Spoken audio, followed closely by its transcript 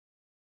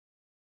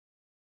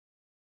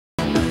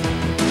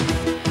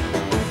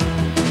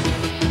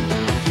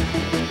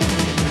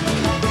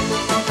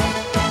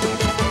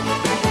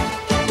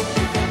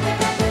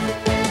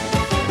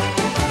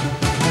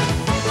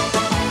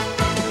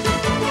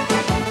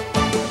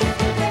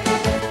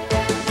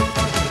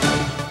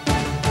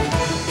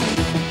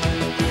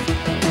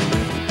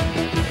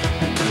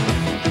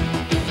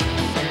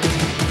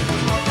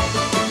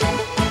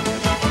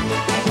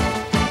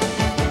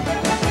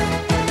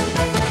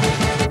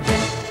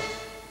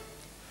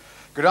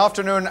Good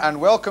afternoon and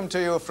welcome to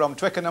you from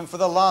Twickenham for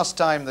the last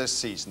time this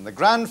season. The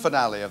grand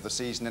finale of the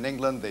season in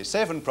England, the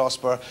Safe and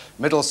Prosper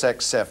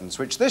Middlesex Sevens,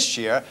 which this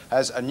year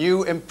has a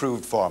new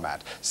improved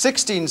format.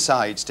 16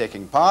 sides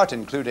taking part,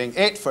 including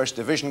 8 First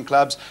Division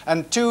clubs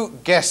and 2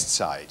 guest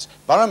sides,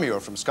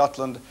 Boroughmuir from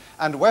Scotland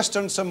and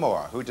Western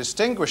Samoa, who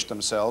distinguished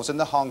themselves in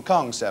the Hong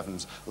Kong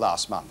Sevens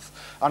last month.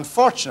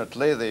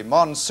 Unfortunately, the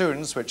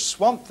monsoons which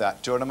swamped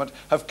that tournament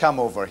have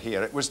come over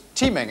here. It was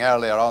teeming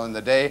earlier on in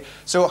the day,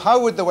 so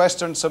how would the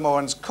Western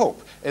Samoans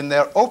cope in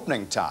their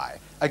opening tie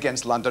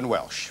against London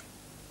Welsh?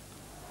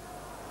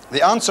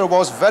 The answer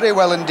was very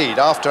well indeed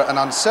after an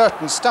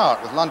uncertain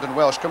start with London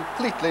Welsh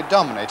completely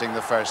dominating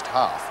the first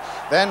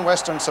half. Then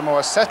Western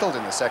Samoa settled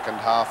in the second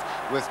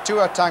half with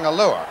Tua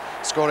Tangaloa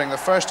scoring the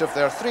first of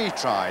their 3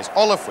 tries,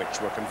 all of which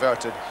were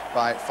converted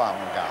by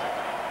Faungali.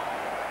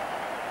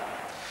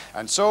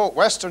 And so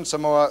Western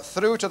Samoa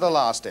through to the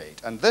last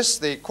 8, and this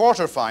the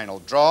quarter-final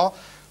draw.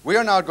 We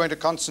are now going to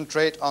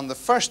concentrate on the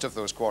first of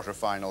those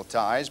quarter-final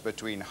ties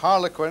between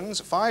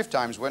Harlequins, 5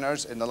 times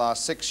winners in the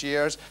last 6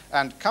 years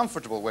and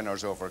comfortable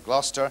winners over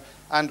Gloucester,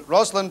 and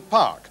Roslyn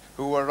Park,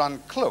 who were run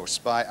close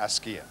by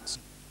Askeans.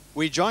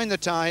 We join the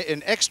tie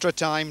in extra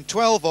time,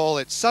 12-all,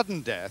 it's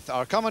sudden death.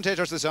 Our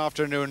commentators this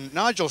afternoon,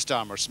 Nigel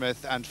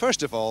Starmer-Smith, and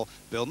first of all,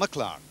 Bill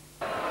McLaren.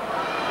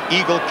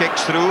 Eagle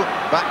kicks through,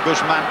 back goes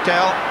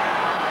Mantell.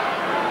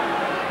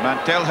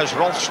 Mantell has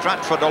Rolf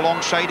Stratford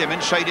alongside him,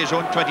 inside his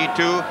own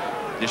 22.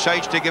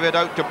 Decides to give it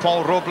out to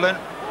Paul Roblin.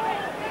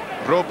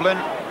 Roblin,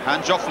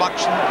 hands off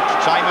Luxon.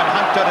 Simon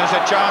Hunter has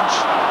a chance.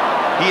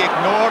 He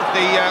ignored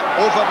the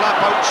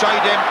overlap outside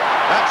him.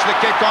 That's the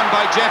kick on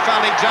by Jeff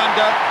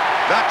Alexander.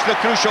 That's the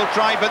crucial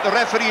try, but the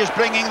referee is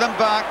bringing them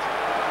back.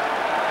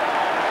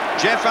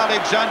 Jeff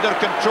Alexander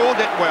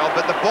controlled it well,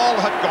 but the ball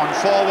had gone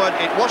forward.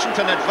 It wasn't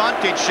an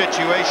advantage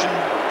situation,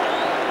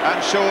 and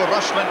so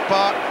Roslyn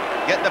Park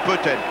get the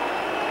put in.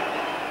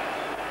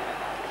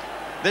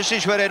 This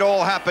is where it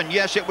all happened.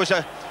 Yes, it was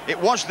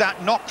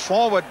that knock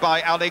forward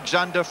by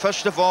Alexander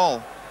first of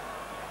all.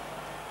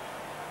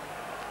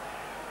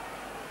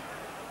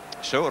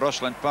 So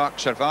Roslyn Park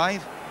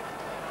survive.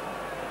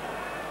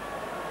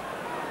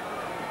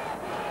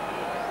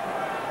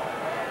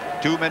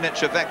 Two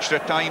minutes of extra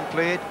time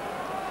played.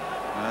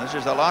 This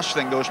is the last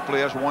thing those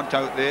players want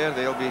out there.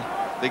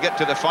 They get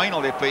to the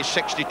final, they play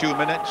 62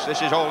 minutes.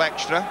 This is all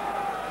extra.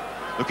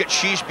 Look at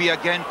Sheesby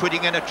again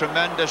putting in a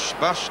tremendous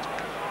burst.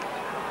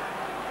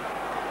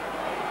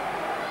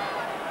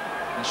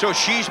 And so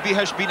Sheesby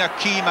has been a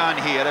key man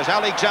here as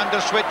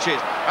Alexander switches.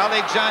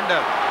 Alexander,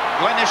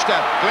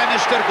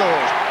 Glenister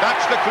goes.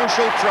 That's the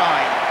crucial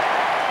try.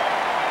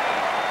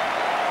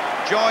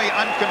 Joy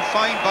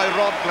unconfined by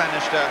Rob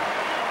Glenister,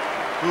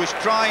 whose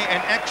try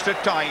in extra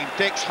time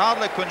takes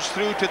Harlequins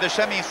through to the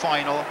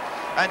semi-final,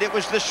 and it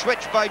was the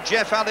switch by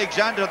Jeff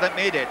Alexander that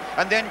made it.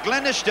 And then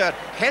Glenister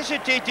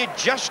hesitated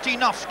just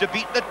enough to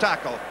beat the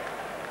tackle.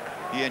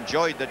 He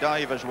enjoyed the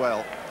dive as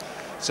well.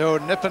 So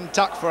nip and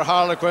tuck for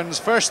Harlequins,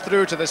 first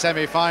through to the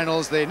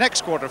semi-finals. The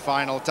next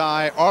quarter-final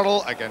tie,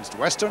 Orle against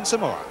Western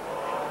Samoa.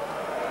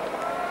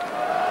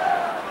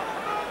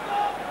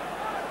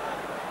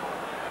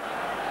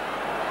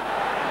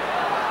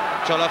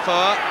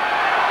 Tolafoa,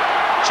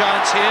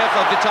 chance here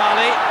for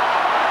Vitali.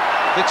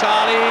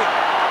 Vitali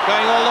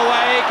going all the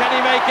way, can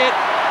he make it?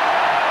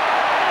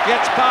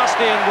 Gets past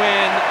Ian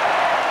Wynne.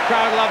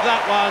 Crowd love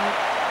that one.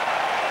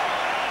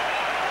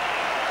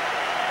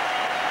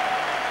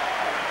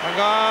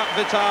 Angar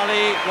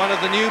Vitali, one of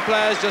the new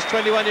players, just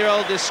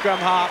 21-year-old, this scrum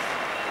half,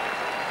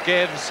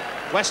 gives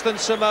Western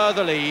Samoa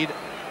the lead.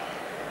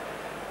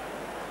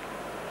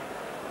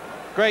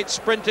 Great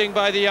sprinting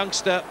by the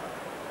youngster.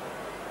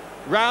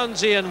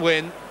 Rounds Ian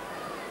Wynne,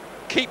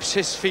 keeps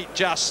his feet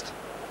just,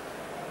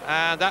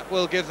 and that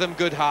will give them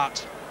good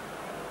heart.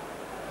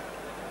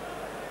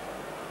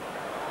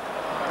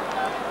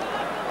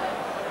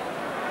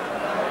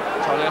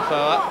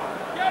 Toliafoa.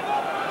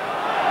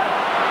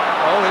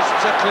 Oh,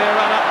 it's a clear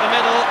run up the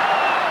middle.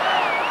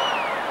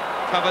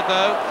 Covered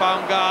though,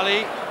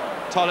 Faungali,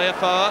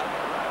 Toliafoa.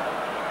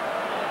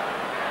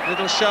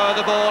 Little show of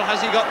the ball,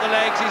 has he got the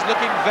legs? He's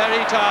looking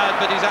very tired,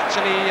 but he's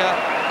actually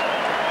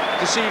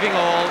deceiving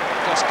all,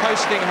 just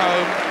coasting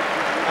home.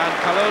 And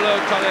Kalolo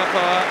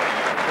Toliafoa,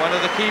 one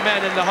of the key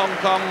men in the Hong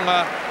Kong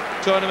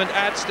tournament,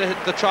 adds to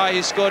the try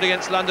he scored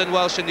against London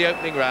Welsh in the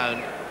opening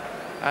round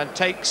and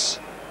takes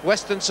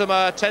Western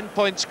Samoa 10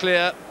 points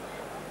clear.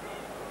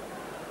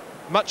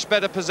 Much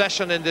better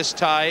possession in this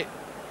tie.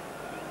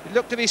 He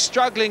looked to be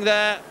struggling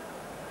there.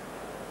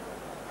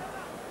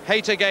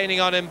 Hayter gaining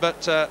on him,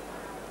 but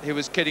he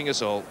was kidding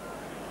us all.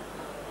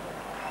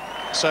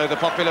 So the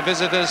popular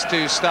visitors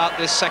to start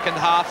this second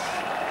half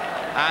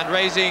and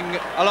raising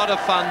a lot of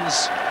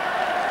funds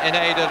in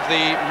aid of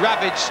the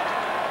ravaged,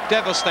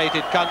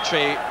 devastated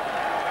country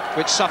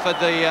which suffered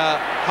the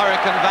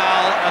Hurricane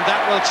Val, and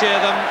that will cheer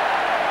them.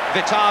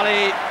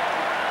 Vitali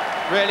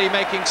really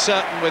making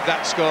certain with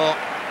that score,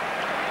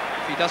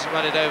 if he doesn't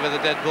run it over the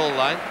dead ball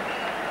line.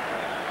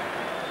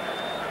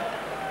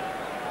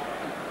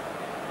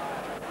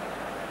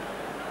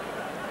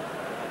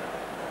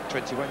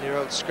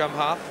 21-year-old scrum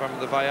half from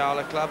the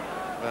Vayala club,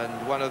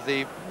 and one of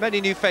the many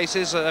new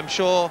faces, I'm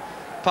sure,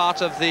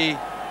 part of the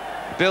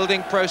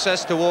building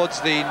process towards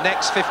the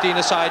next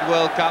 15-a-side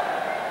World Cup.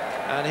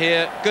 And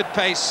here, good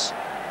pace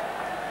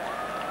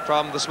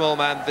from the small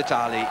man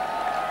Vitali.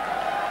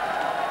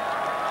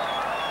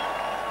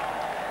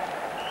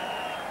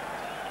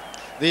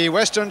 The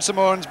Western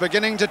Samoans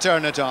beginning to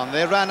turn it on.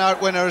 They ran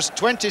out winners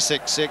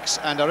 26-6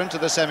 and are into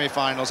the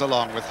semi-finals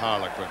along with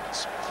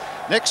Harlequins.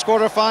 Next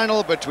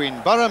quarter-final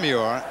between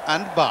Boroughmuir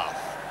and Bath.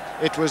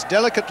 It was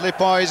delicately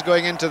poised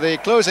going into the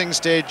closing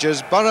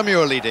stages,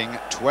 Boroughmuir leading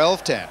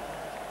 12-10.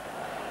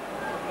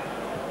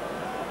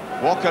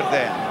 Walker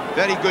then,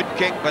 very good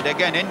kick, but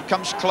again in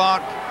comes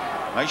Clark,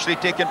 nicely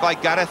taken by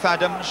Gareth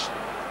Adams.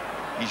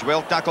 He's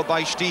well tackled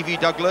by Stevie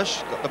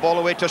Douglas, got the ball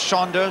away to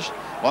Saunders,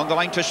 along the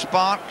line to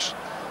Sparks.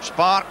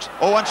 Sparks,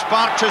 and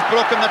Sparks has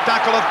broken the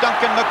tackle of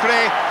Duncan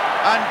McRae,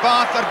 and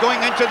Bath are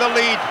going into the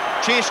lead,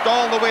 chased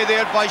all the way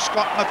there by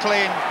Scott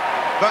McLean,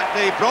 but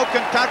the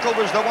broken tackle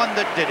was the one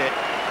that did it.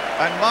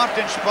 And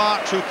Martin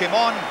Sparks, who came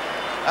on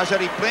as a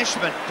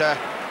replacement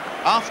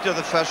after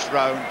the first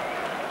round,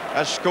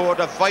 has scored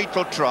a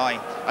vital try,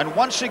 and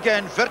once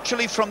again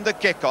virtually from the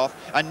kickoff.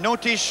 And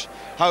notice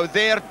how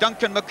there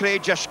Duncan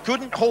McRae just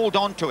couldn't hold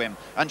on to him,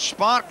 and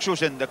Sparks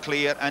was in the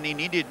clear, and he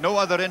needed no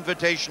other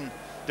invitation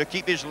to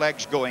keep his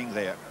legs going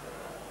there.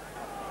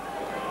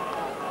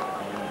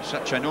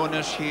 Such an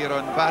onus here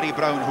on Barry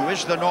Brown, who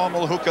is the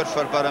normal hooker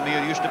for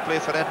Boroughmuir, used to play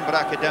for Edinburgh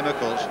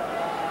Academicals.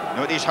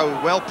 Notice how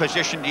well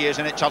positioned he is,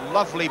 and it's a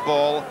lovely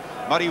ball.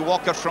 Murray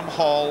Walker from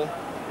Hall,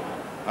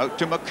 out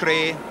to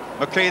McRae.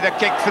 McRae the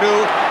kick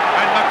through,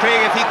 and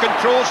McRae, if he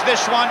controls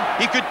this one,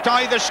 he could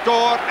tie the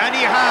score, and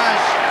he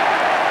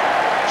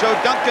has. So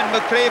Duncan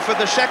McRae, for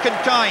the second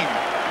time,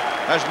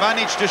 has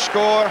managed to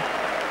score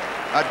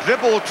a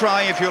dribble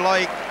try, if you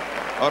like,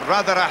 or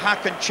rather a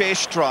hack and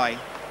chase try,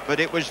 but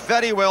it was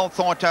very well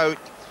thought out.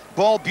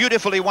 Ball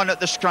beautifully won at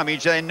the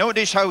scrummage. Then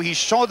notice how he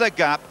saw the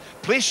gap,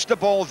 placed the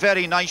ball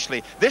very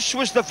nicely. This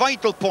was the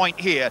vital point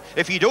here.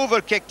 If he'd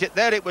overkicked it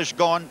there, it was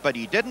gone, but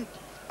he didn't,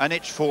 and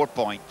it's 4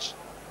 points.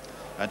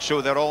 And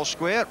so they're all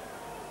square,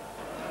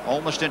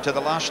 almost into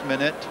the last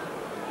minute.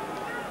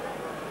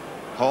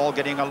 Hall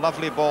getting a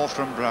lovely ball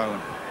from Brown.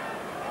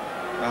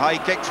 A high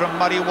kick from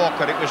Murray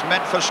Walker. It was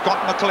meant for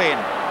Scott McLean,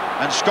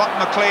 and Scott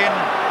McLean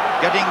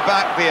getting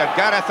back there.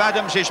 Gareth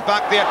Adams is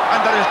back there, and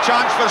there is a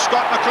chance for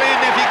Scott McLean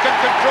if he can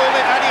control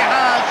it, and he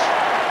has.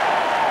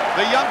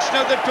 The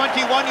youngster, the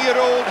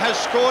 21-year-old, has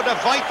scored a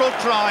vital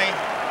try.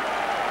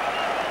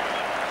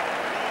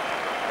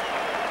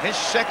 His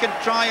second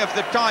try of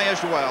the tie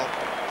as well,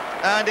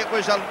 and it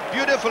was a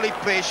beautifully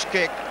placed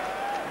kick.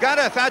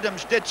 Gareth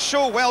Adams did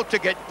so well to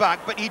get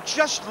back, but he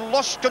just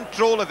lost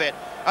control of it,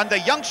 and the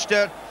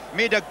youngster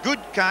made a good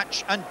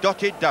catch and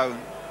dotted down.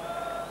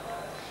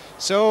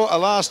 So a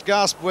last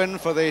gasp win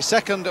for the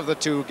second of the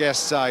two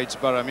guest sides,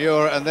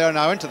 Boroughmuir, and they're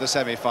now into the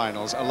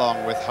semi-finals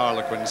along with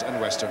Harlequins and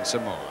Western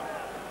Samoa.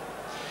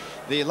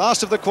 The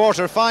last of the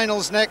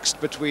quarter-finals next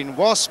between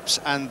Wasps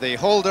and the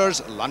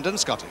holders, London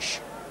Scottish.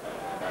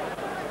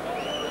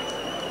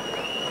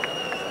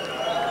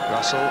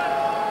 Russell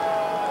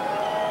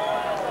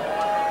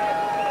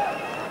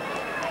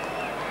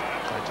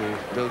trying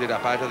to build it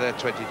up out of their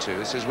 22.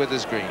 This is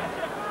Withers Green,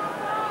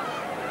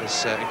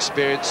 this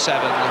experienced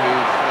seven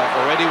who've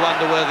already won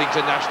the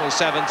Worthington National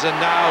Sevens, and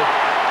now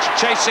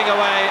chasing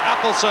away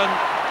Appleson.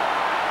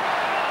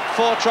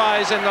 4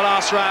 tries in the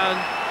last round,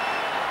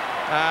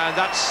 and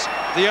that's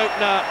the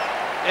opener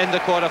in the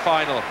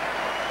quarter-final.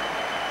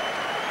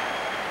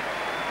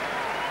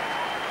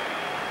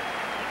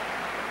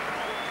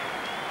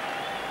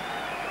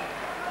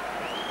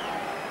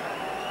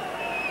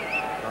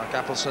 Mark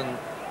Appleson,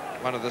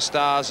 one of the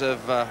stars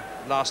of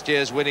last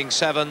year's winning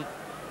 7,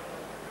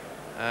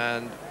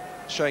 and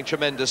showing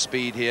tremendous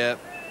speed here,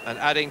 and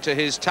adding to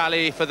his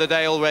tally for the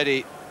day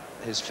already,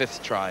 his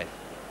 5th try.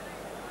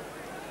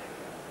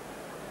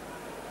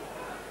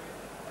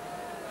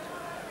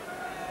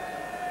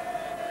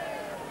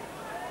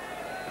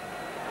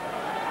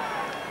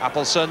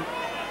 Appleson,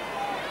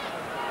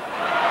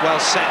 well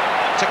set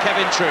to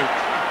Kevin Troop.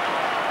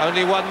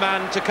 Only one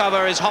man to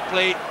cover is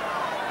Hopley,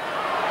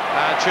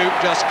 and Troop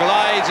just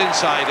glides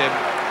inside him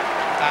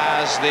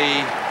as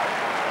the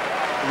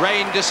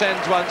rain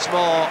descends once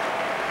more,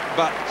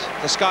 but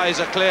the skies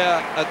are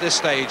clear at this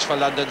stage for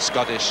London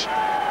Scottish.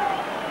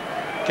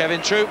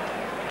 Kevin Troop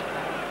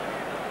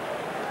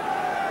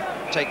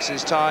takes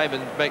his time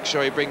and makes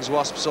sure he brings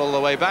Wasps all the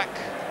way back.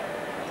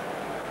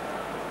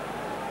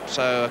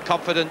 So a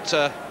confident,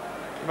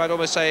 you might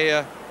almost say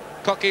a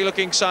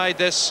cocky-looking side,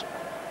 this.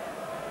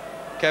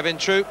 Kevin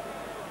Troop,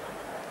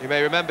 you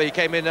may remember he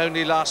came in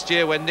only last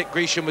year when Nick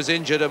Gresham was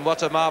injured, and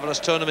what a marvellous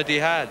tournament he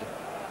had.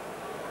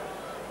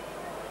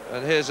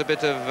 And here's a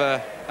bit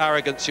of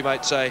arrogance, you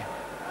might say.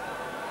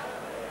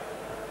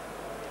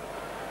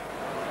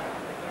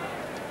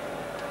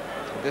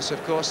 And this,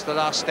 of course, the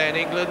last day in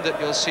England that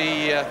you'll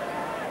see a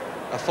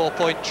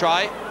 4-point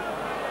try.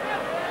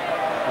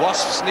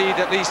 Wasps need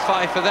at least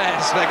 5 for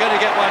theirs. They're going to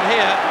get one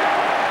here.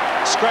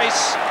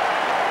 Scrace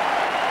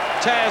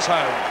tears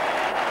home.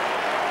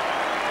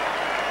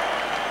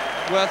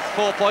 Worth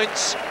 4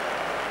 points.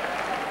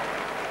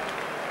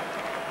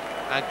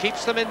 And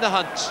keeps them in the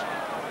hunt.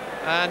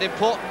 And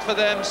important for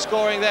them,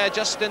 scoring there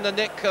just in the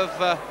nick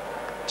of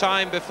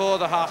time before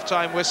the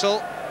half-time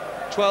whistle.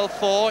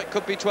 12-4, it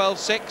could be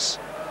 12-6.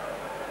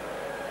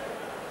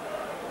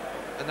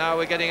 And now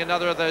we're getting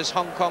another of those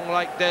Hong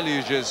Kong-like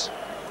deluges.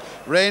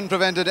 Rain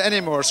prevented any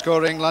more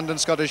scoring, London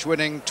Scottish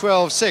winning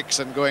 12-6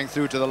 and going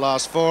through to the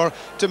last 4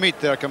 to meet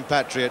their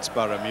compatriots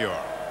Boroughmuir.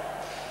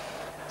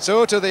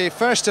 So to the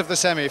first of the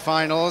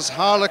semi-finals,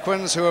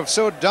 Harlequins, who have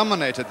so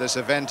dominated this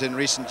event in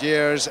recent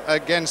years,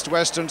 against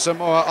Western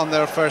Samoa on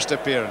their first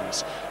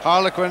appearance.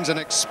 Harlequins, an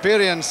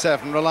experienced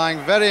 7, relying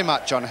very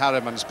much on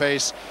Harriman's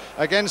pace,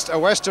 against a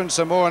Western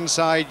Samoan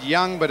side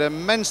young but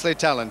immensely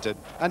talented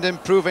and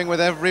improving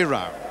with every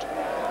round.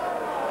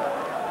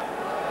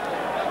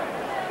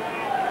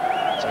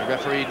 So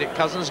referee Nick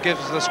Cousins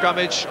gives the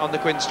scrummage on the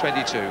Quins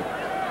 22.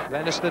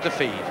 Glenister to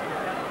feed.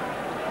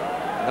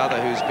 Another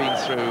who's been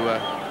through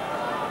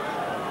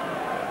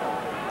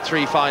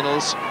 3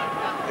 finals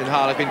in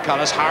Harlequin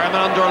colours.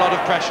 Harriman under a lot of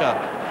pressure.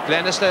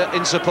 Glenister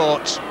in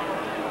support.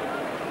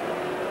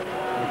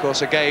 And of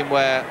course, a game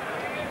where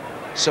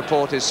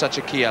support is such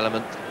a key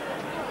element.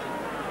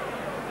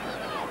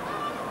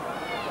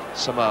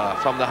 Samoa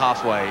from the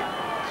halfway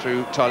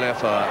through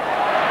Toliafua.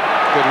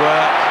 Good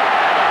work.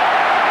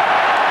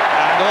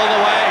 And all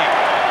the way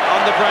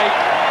on the break.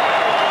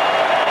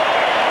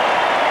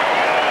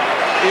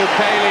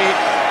 Iupeli,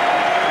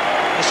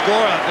 the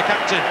scorer, the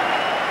captain.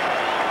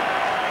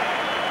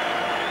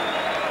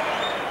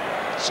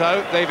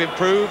 So they've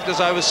improved, as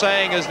I was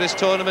saying, as this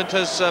tournament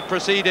has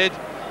proceeded.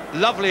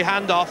 Lovely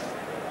handoff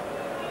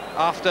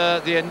after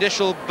the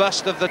initial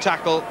burst of the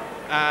tackle,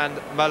 and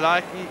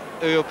Malaki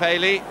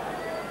Iupeli,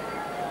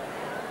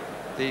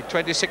 the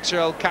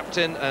 26-year-old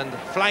captain and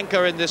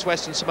flanker in this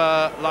Western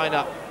Samoa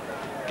lineup,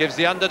 gives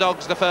the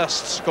underdogs the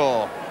first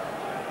score.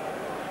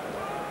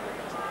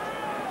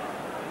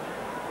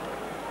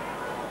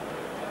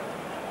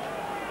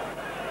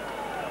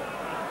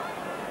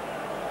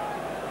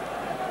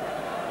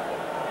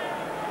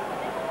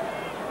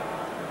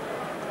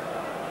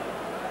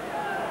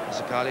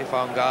 Zakali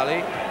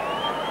Faungali.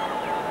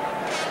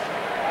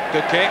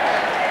 Good kick.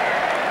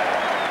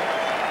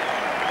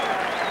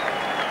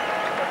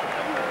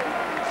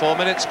 Four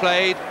minutes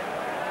played.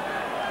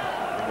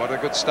 And what a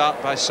good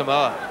start by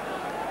Samoa.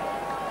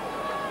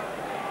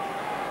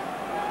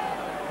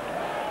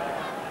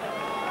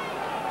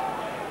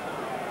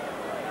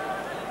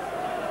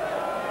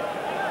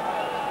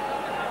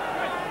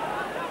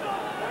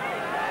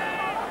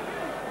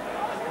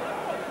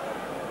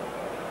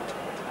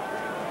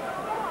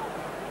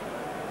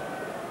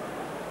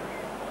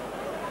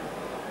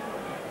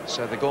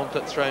 So the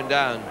gauntlet thrown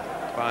down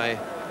by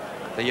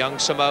the young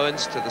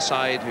Samoans to the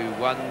side who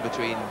won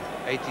between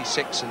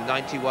 86 and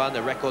 91,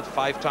 a record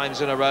 5 times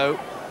in a row,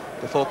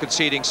 before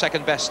conceding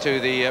second best to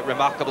the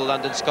remarkable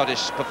London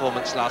Scottish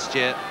performance last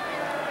year.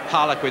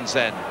 Harlequins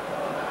then,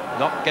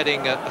 not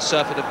getting a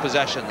surfeit of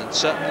possession and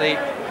certainly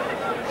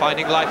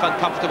finding life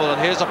uncomfortable.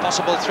 And here's a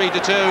possible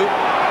 3-2.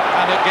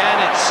 And again,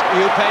 it's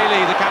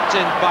Iupeli, the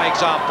captain, by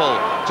example,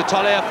 to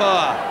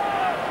Toliafua.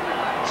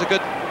 It's a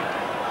good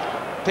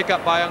pick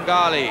up by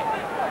Ungali.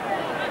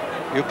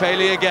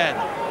 Iupeli again.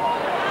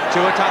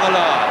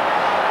 Tuatangaloa.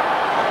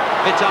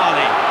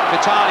 Vitali,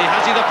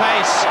 has he the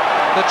pace?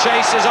 The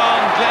chase is on.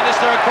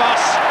 Glenister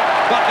across,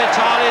 but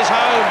Vitali is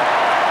home.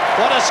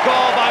 What a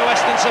score by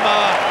Western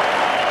Samoa.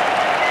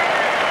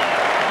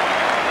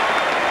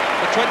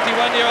 The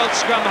 21-year-old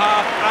scrum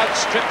half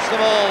outstrips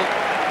them all,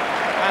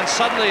 and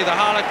suddenly the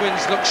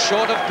Harlequins look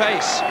short of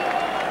pace.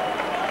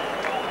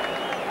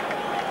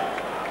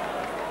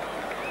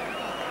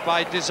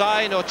 By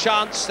design or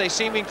chance, they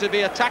seeming to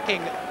be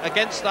attacking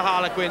against the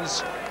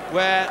Harlequins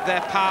where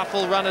their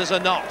powerful runners are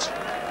not,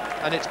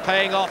 and it's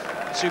paying off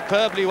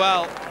superbly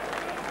well.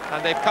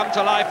 And they've come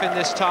to life in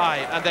this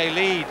tie, and they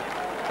lead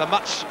the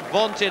much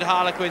vaunted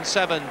Harlequin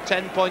 7,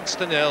 10 points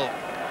to 0.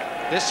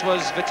 This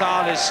was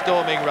Vitali's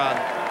storming run.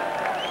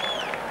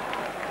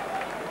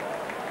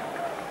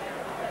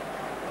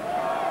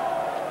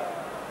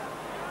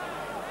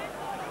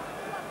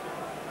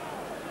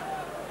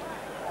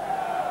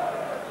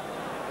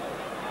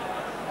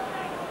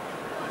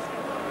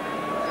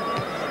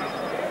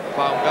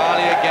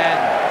 Faungali again.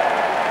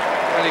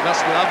 Well, he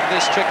must love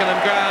this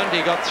Twickenham ground.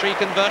 He got 3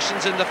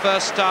 conversions in the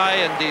first tie,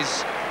 and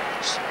he's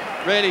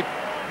really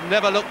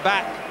never looked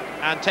back,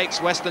 and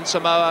takes Western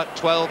Samoa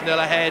 12-0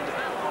 ahead.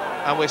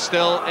 And we're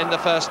still in the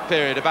first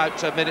period,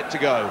 about a minute to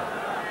go.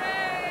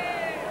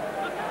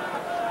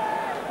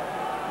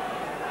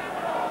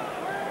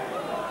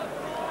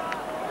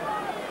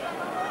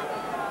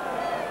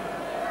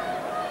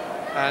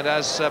 And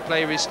as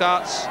play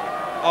restarts,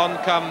 on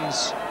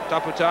comes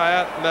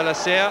Taputaya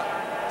Melasea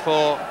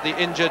for the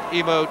injured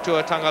Imo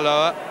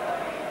Tuatangaloa.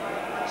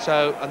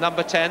 So a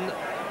number 10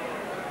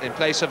 in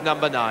place of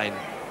number 9.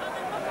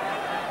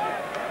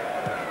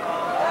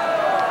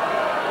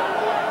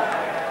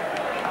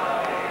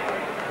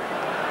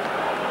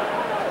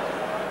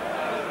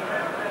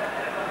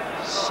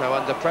 So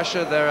under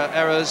pressure, there are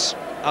errors,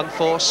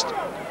 unforced,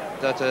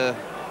 that are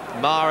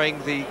marring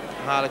the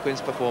Harlequins'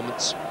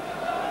 performance.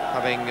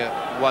 Having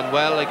won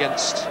well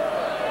against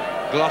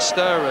Gloucester,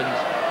 and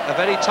a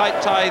very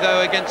tight tie,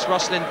 though, against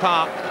Rosslyn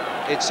Park.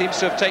 It seems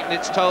to have taken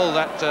its toll,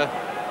 that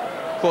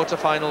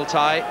quarter-final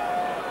tie.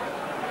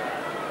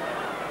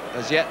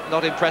 As yet,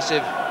 not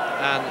impressive,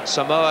 and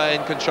Samoa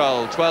in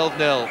control,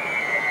 12-0.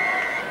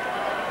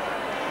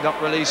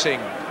 Not releasing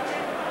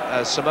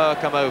as Samoa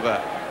come over.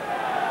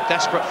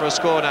 Desperate for a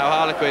score now,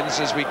 Harlequins,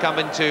 as we come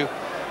into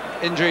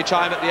injury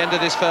time at the end of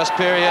this first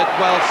period.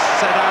 Well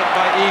set out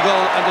by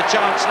Eagle, and a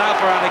chance now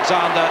for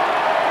Alexander.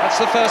 That's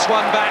the first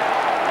one back.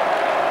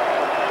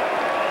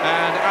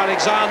 And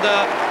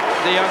Alexander,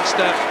 the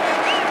youngster,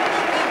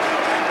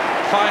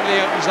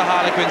 finally opens the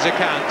Harlequins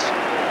account.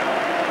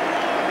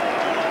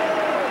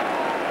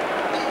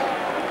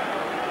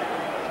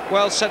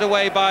 Well set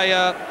away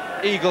by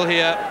Eagle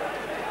here.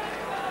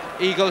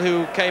 Eagle,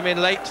 who came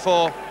in late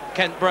for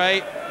Kent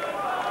Bray,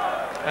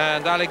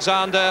 and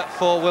Alexander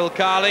for Will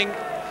Carling,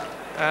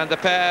 and the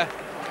pair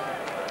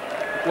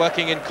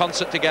working in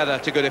concert together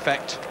to good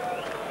effect.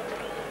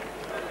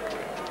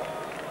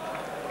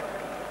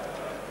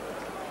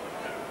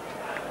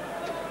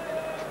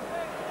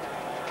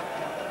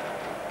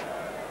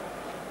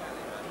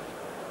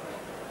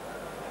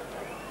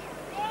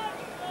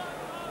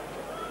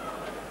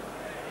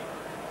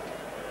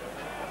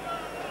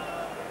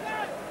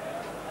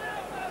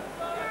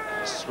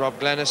 This is Rob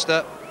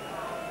Glenister.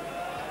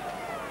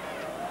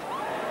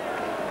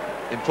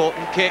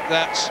 Important kick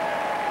that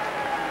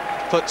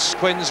puts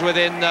Quins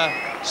within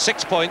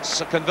 6 points.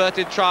 A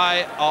converted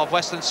try of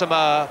Western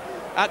Samoa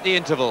at the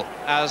interval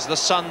as the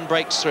sun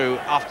breaks through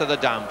after the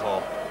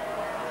downpour.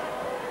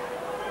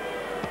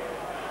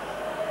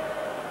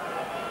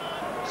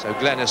 So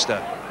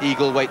Glenister,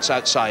 Eagle waits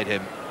outside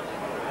him.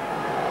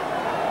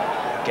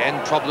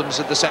 Again, problems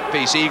at the set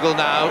piece. Eagle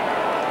now.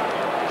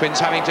 Quins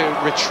having to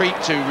retreat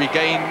to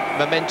regain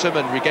momentum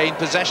and regain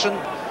possession.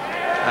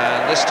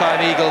 And this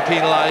time Eagle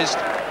penalised.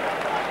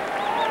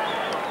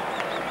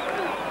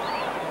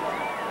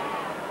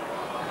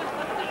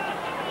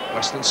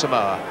 Western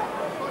Samoa,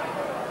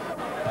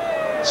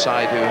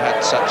 side who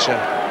had such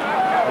a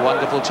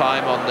wonderful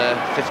time on the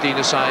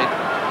 15-a-side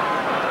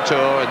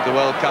tour and the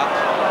World Cup.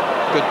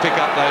 Good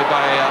pick-up, though,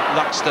 by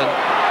Luxton.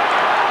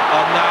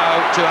 On now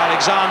to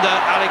Alexander.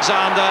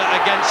 Alexander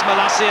against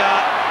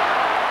Malacia.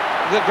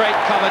 The great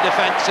cover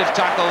defensive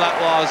tackle that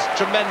was.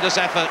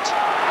 Tremendous effort.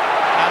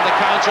 And the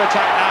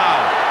counter-attack now.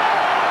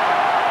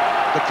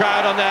 The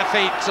crowd on their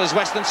feet as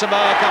Western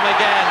Samoa come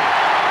again.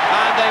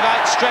 And they've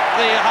outstripped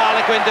the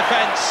Harlequin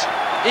defence.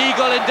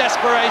 Eagle in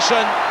desperation.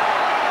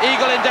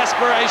 Eagle in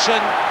desperation.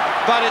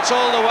 But it's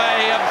all the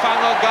way of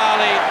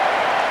Fangogali.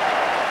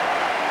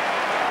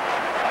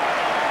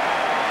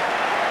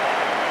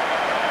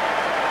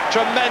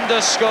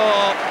 Tremendous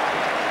score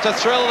to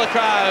thrill the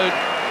crowd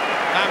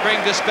and bring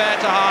despair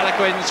to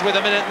Harlequins with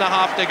 1.5 minutes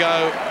to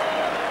go.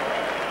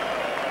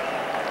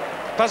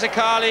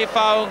 Pazikali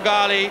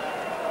Faungali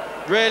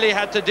really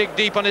had to dig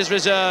deep on his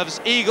reserves.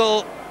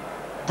 Eagle,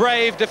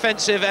 brave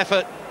defensive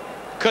effort,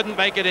 couldn't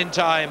make it in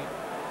time.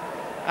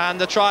 And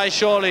the try,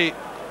 surely,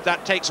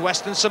 that takes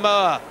Western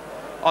Samoa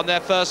on their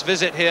first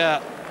visit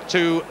here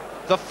to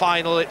the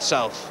final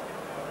itself.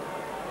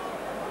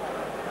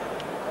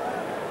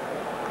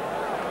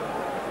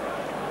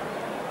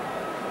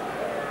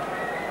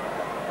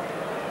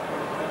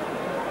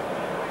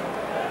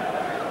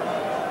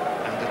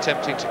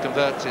 Attempting to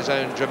convert his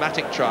own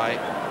dramatic try.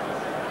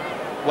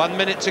 1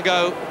 minute to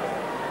go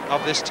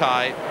of this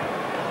tie.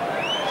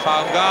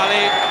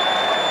 Faungali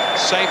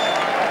safe,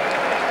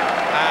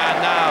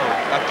 and now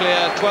a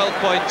clear 12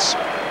 points.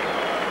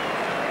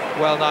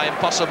 Well nigh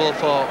impossible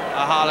for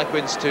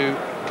Harlequins to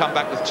come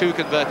back with 2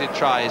 converted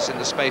tries in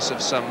the space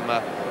of some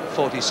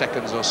 40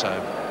 seconds or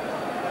so.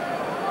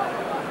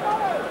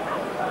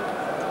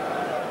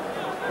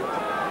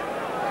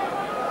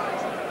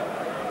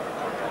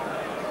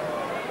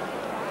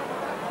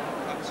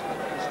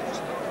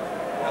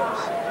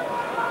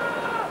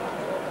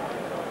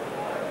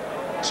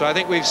 So I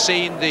think we've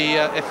seen the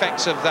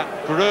effects of that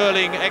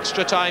gruelling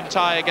extra time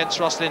tie against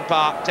Rosslyn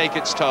Park take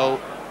its toll,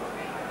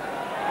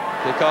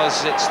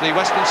 because it's the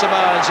Western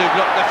Samoans who've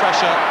looked the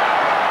fresher,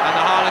 and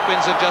the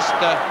Harlequins have just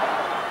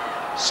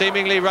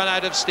seemingly run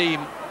out of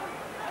steam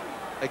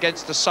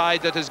against a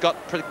side that has got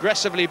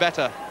progressively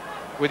better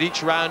with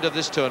each round of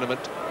this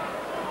tournament.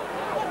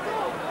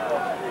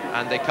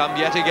 And they come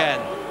yet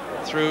again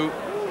through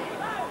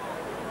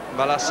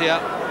Malacia.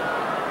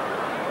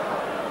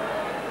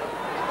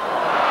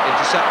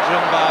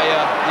 Interception by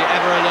the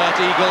ever-alert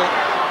Eagle.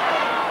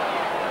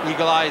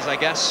 Eagle eyes, I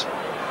guess.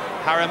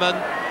 Harriman,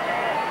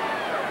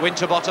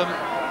 Winterbottom,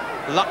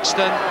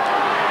 Luxton.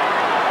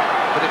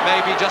 But it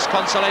may be just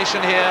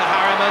consolation here.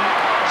 Harriman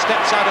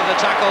steps out of the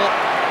tackle.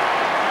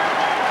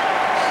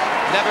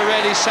 Never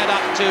really set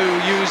up to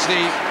use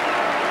the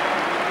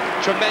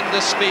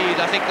tremendous speed.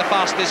 I think the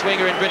fastest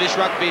winger in British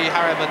rugby,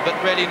 Harriman, but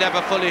really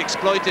never fully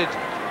exploited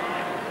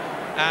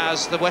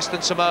as the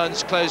Western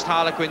Samoans closed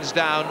Harlequins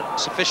down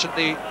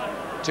sufficiently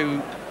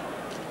to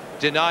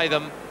deny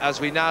them, as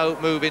we now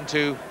move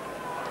into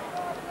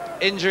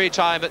injury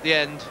time at the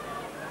end.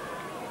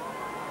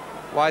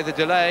 Why the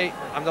delay?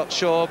 I'm not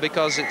sure,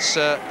 because it's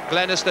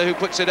Glenister who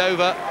puts it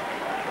over,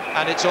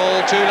 and it's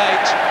all too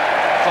late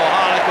for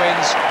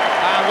Harlequins.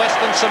 And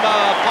Western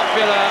Samoa,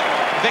 popular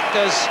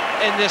victors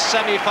in this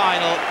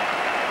semi-final.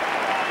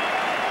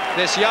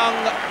 This young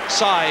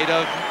side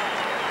of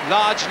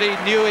largely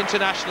new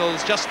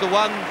internationals, just the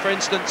one, for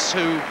instance,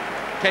 who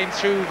came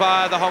through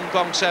via the Hong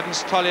Kong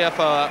Sevens,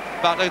 Toliafoa,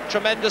 but a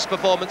tremendous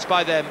performance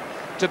by them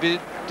to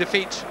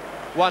defeat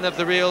one of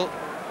the real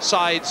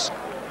sides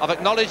of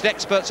acknowledged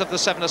experts of the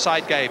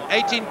seven-a-side game.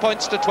 18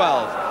 points to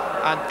 12,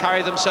 and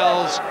carry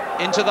themselves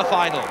into the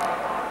final.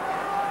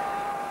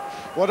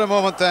 What a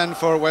moment then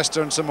for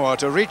Western Samoa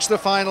to reach the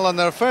final on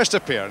their first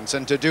appearance,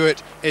 and to do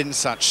it in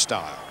such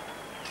style.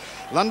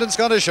 London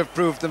Scottish have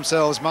proved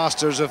themselves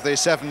masters of the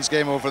sevens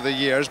game over the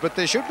years, but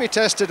they should be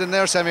tested in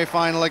their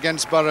semi-final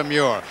against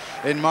Boroughmuir.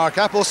 In Mark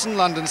Appleson,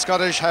 London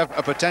Scottish have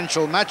a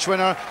potential match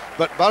winner,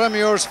 but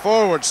Boroughmuir's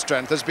forward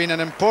strength has been an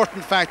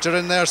important factor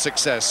in their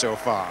success so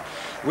far.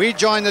 We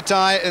join the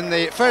tie in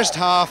the first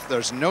half.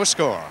 There's no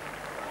score.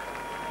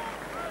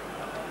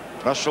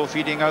 Russell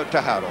feeding out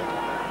to Harold.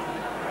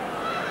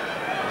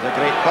 There's a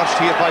great burst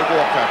here by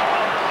Walker.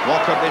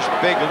 Walker, this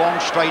big, long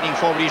striding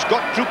forward. He's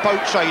got Troop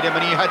outside him,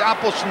 and he had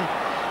Appleson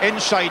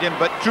inside him,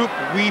 but Troop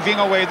weaving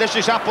away. This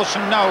is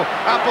Appleson now.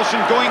 Appleson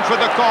going for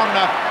the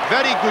corner.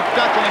 Very good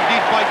tackle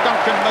indeed by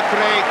Duncan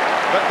McRae,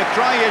 but the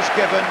try is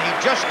given. He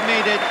just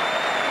made it,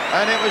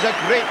 and it was a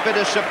great bit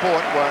of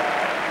support work.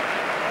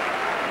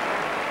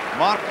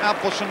 Mark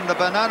Appleson, the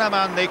banana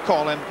man they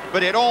call him,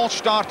 but it all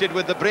started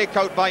with the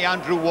breakout by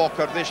Andrew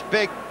Walker, this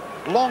big,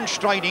 long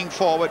striding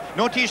forward.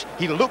 Notice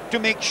he looked to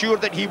make sure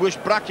that he was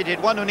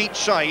bracketed, one on each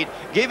side,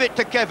 gave it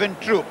to Kevin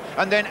Troop,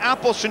 and then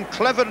Appleson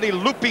cleverly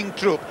looping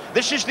Troop.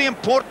 This is the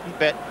important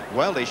bit.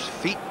 Well, his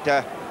feet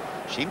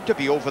seemed to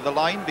be over the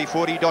line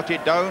before he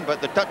dotted down, but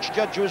the touch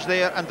judge was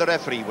there and the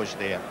referee was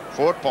there.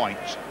 4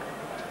 points.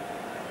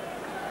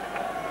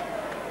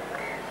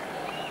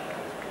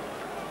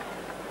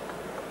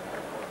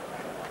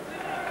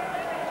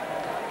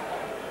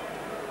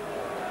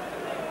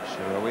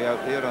 So are we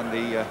out there on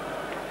the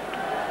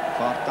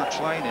far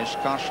touchline is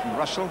Carsten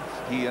Russell.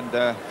 He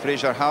and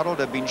Fraser Harold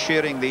have been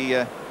sharing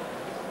the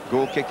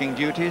goal-kicking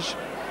duties.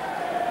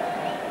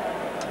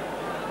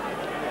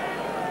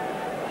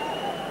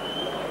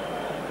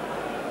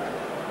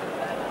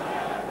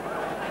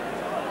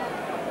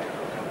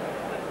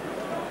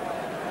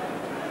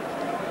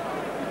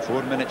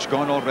 Four minutes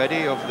gone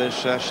already of this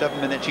 7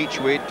 minutes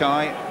each way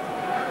tie.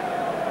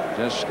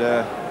 Just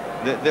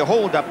the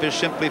hold-up is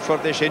simply for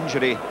this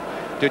injury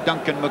to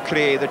Duncan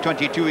McRae, the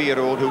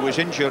 22-year-old who was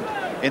injured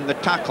in the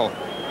tackle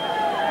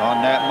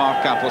on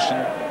Mark Appleson.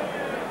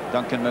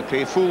 Duncan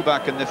McRae,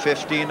 fullback in the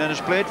 15, and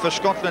has played for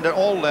Scotland at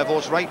all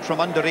levels, right from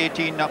under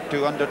 18 up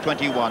to under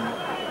 21.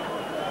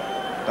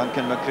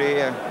 Duncan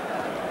McRae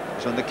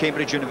was on the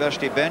Cambridge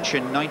University bench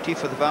in '90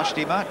 for the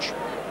Vasty match.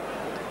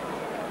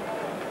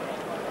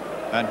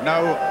 And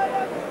now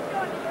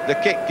the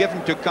kick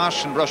given to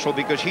Carsten Russell,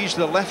 because he's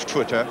the left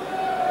footer,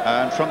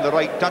 and from the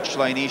right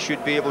touchline he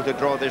should be able to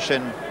draw this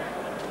in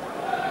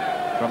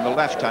from the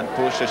left-hand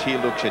post as he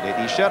looks at it.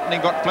 He's certainly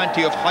got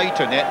plenty of height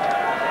on it.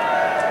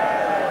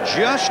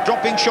 Just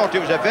dropping short. It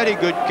was a very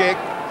good kick.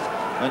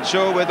 And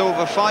so with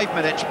over 5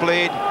 minutes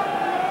played,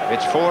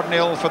 it's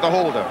 4-0 for the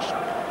holders.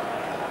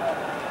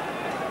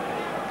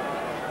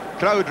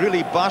 Crowd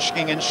really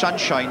basking in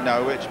sunshine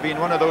now. It's been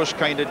one of those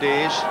kind of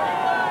days,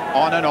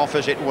 on and off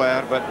as it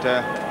were, but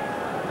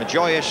a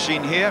joyous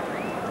scene here.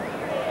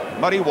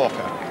 Murray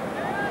Walker.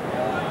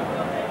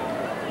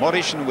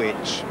 Morrison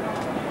waits.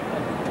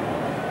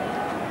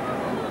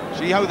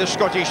 See how the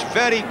Scottish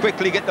very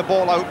quickly get the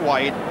ball out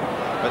wide.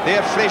 But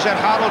there Fraser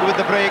Harold with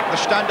the break, the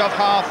standoff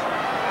half.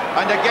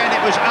 And again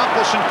it was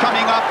Appleson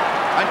coming up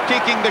and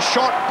taking the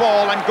short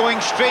ball and going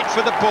straight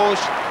for the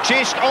post.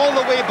 Chased all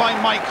the way by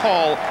Mike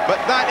Hall.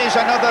 But that is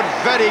another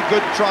very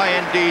good try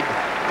indeed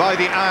by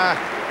the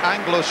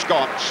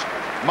Anglo-Scots.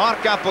 Mark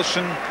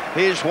Appleson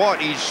is what?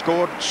 He's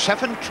scored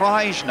 7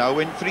 tries now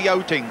in 3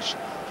 outings.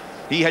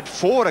 He had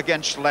 4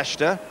 against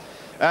Leicester.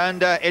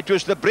 And it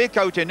was the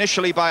breakout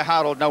initially by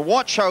Harold. Now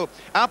watch how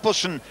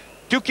Appleson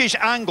took his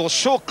angle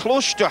so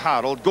close to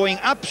Harold, going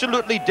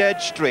absolutely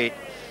dead straight.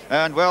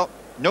 And, well,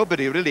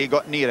 nobody really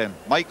got near him.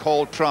 Mike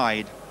Hall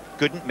tried,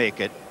 couldn't make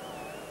it.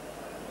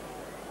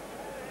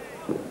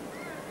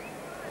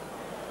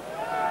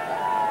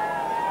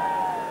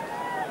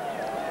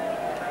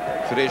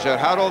 Fraser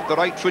Harold, the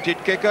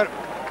right-footed kicker,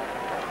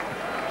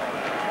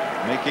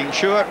 making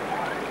sure.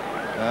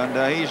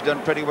 And he's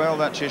done pretty well.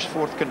 That's his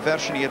 4th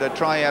conversion. He had a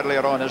try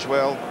earlier on as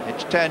well.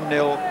 It's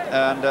 10-0,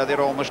 and they're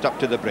almost up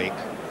to the break.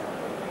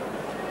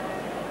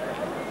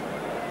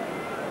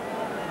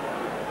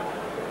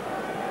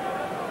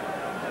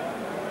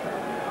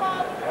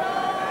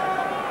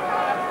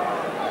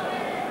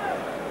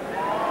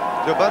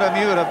 So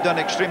Boroughmuir have done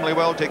extremely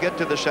well to get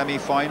to the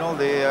semi-final.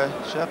 They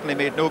certainly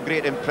made no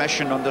great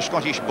impression on the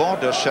Scottish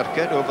border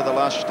circuit over the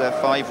last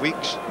 5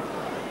 weeks.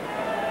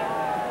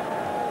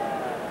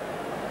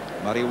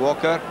 Murray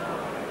Walker.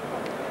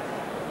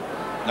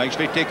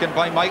 Nicely taken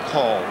by Mike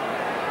Hall.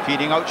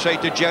 Feeding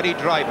outside to Jerry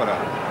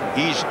Dryborough.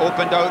 He's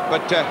opened out,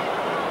 but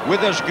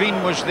Withers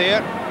Green was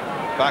there.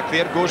 Back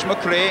there goes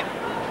McRae.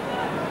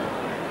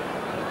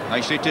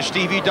 Nicely to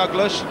Stevie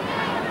Douglas.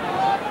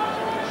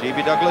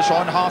 Stevie Douglas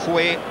on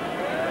halfway.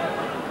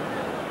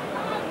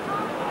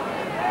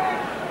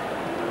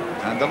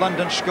 And the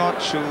London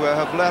Scots, who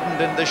have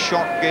learned in this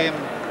short game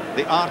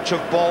the art of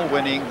ball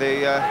winning,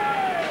 they're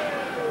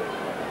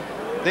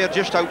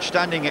just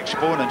outstanding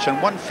exponents.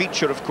 And one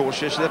feature, of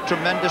course, is their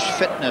tremendous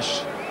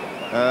fitness,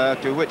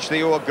 to which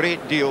they owe a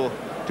great deal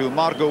to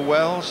Margot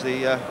Wells,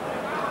 the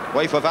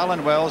wife of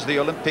Alan Wells, the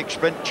Olympic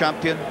sprint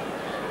champion,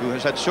 who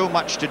has had so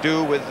much to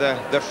do with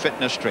their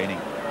fitness training.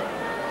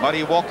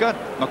 Murray Walker,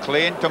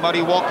 McLean to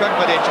Murray Walker,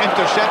 but it's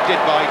intercepted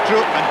by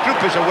Troop, and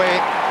Troop is away,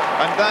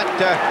 and that,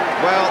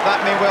 well,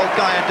 that may well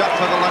tie it up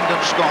for the London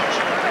Scots.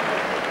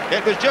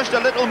 It was just a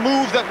little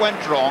move that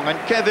went wrong, and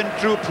Kevin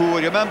Troop, who,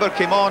 remember,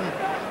 came on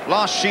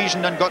last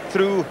season and got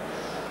through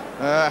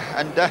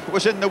and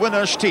was in the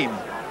winners' team.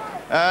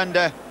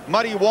 And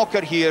Murray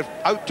Walker here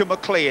out to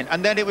McLean,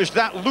 and then it was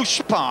that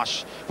loose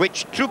pass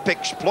which Troop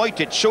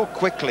exploited so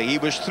quickly. He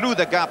was through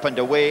the gap and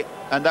away,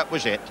 and that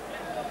was it.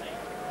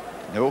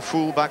 No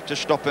full-back to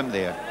stop him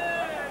there.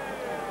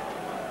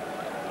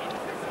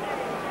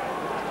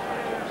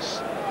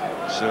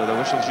 So the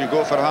whistles you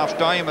go for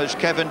half-time, as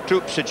Kevin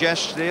Troop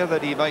suggests there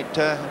that he might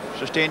have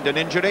sustained an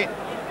injury.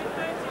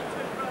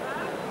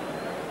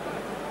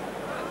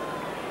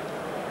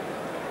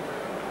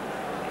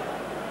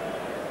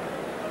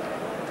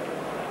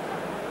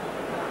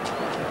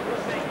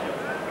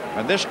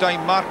 And this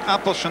time Mark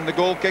Appleson, the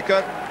goal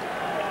kicker.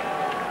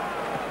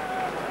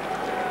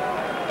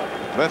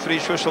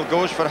 Referee's whistle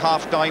goes for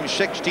half-time.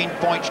 16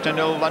 points to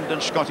 0, London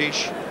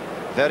Scottish.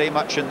 Very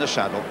much in the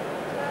saddle.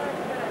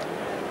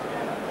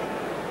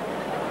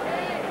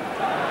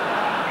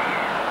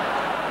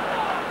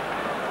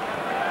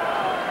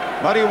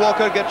 Murray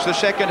Walker gets the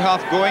second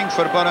half going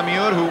for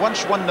Boroughmuir, who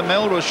once won the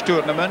Melrose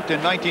tournament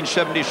in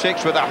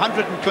 1976 with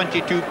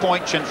 122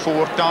 points in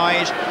 4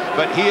 ties,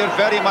 but here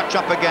very much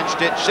up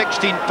against it.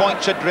 16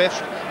 points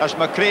adrift as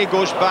McRae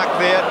goes back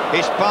there.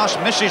 His pass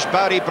misses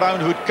Barry Brown,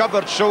 who'd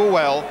covered so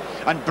well,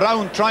 and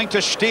Brown trying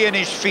to stay on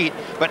his feet,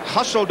 but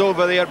hustled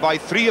over there by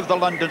 3 of the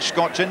London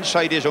Scots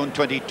inside his own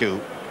 22.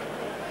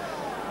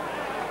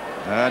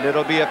 And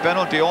it'll be a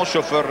penalty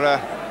also for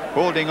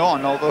holding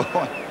on, although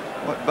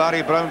what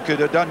Barry Brown could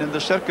have done in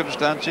the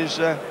circumstances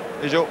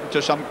is open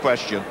to some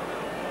question.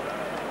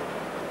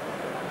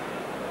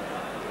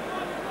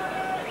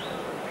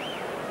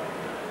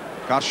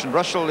 Carson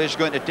Russell is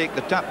going to take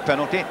the tap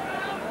penalty.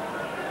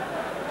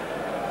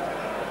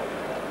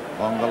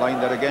 Along the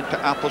line there again to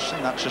Appleson.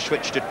 That's a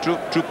switch to Troop.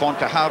 Troop on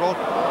to Harold.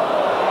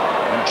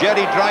 And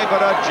Jerry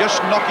Dryborough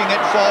just knocking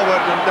it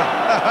forward.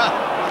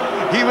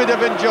 And he would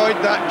have enjoyed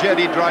that,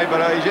 Jerry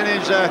Dryborough. He's in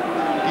his...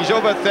 He's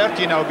over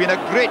 30 now, been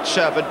a great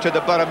servant to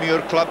the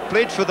Boroughmuir club,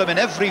 played for them in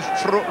every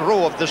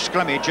row of the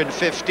scrimmage in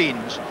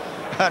 15s.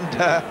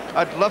 And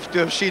I'd love to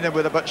have seen him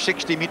with about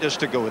 60 metres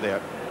to go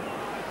there.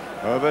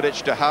 However,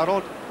 it's to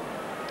Harold,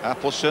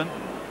 Appleson,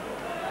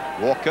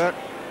 Walker,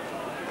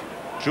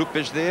 Troop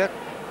is there,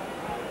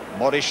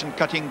 Morrison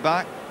cutting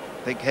back,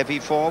 big heavy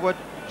forward,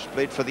 he's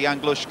played for the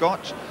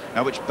Anglo-Scots.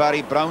 Now it's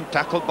Barry Brown,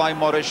 tackled by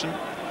Morrison,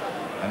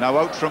 and now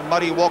out from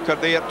Murray Walker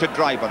there to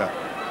Dryborough.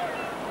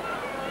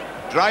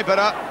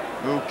 Dryborough,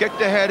 who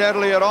kicked ahead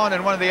earlier on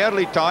in one of the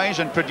early ties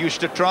and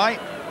produced a try.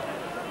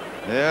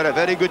 There, a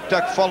very good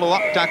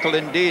follow-up tackle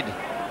indeed.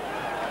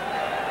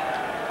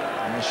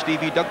 And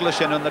Stevie Douglas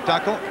in on the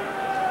tackle.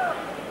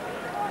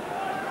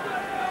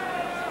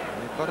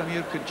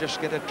 Boroughmuir could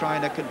just get a try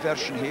and a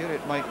conversion here.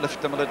 It might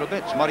lift them a little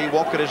bit. Murray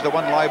Walker is the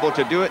one liable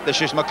to do it.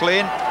 This is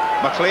McLean.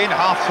 McLean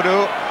half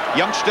through.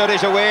 Youngster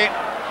is away,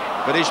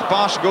 but his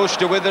pass goes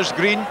to Withers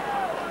Green.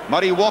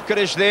 Murray Walker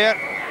is there.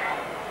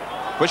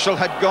 Whistle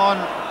had gone.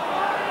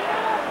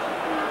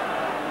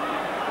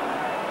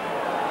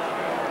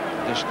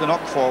 Just the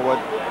knock forward.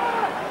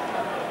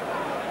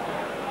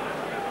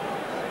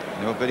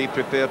 Nobody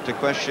prepared to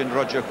question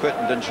Roger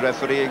Quittenden's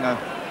refereeing, one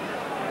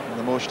of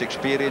the most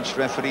experienced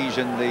referees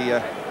in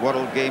the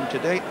world game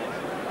today.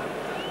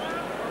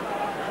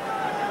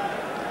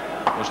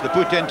 Was the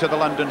put into the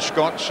London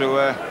Scots,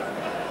 so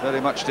very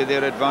much to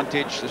their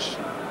advantage. This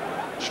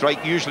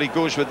strike usually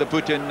goes with the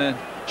put in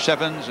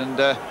sevens, and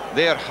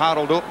there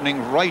Harold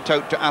opening right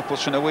out to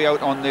Appleson, away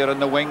out on there in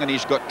the wing, and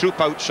he's got Troop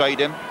outside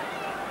him.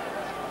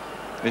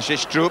 This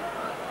is Troop.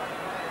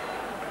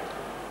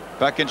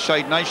 Back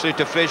inside nicely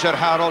to Fraser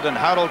Harold, and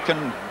Harold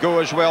can go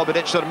as well, but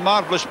it's their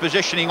marvellous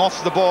positioning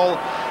off the ball.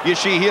 You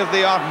see here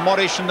they are,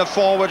 Morrison, the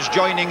forwards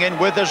joining in,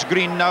 Withers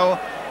Green now.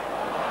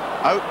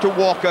 Out to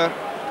Walker,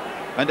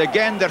 and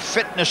again their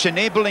fitness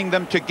enabling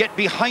them to get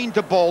behind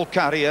the ball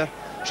carrier,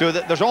 so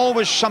that there's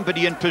always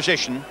somebody in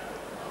position.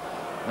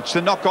 That's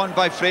the knock-on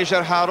by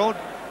Fraser Harold.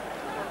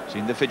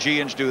 Seen the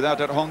Fijians do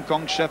that at Hong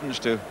Kong Sevens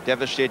to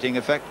devastating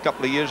effect a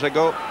couple of years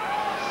ago.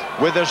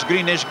 Withers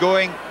Green is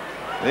going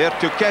there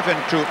to Kevin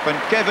Troop,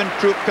 and Kevin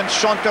Troop can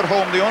saunter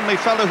home. The only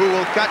fellow who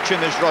will catch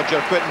him is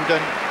Roger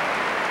Crittenden.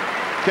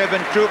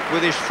 Kevin Troop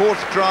with his 4th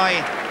try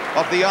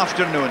of the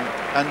afternoon,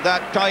 and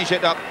that ties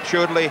it up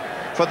surely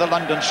for the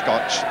London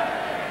Scots.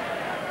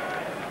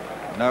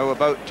 Now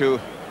about to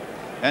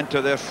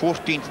enter their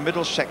 14th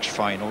Middlesex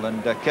final,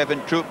 and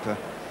Kevin Troop,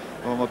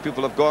 former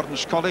pupil of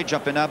Gordon's College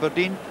up in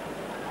Aberdeen.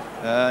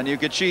 And you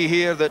could see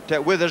here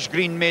that Withers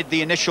Green made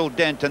the initial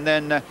dent, and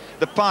then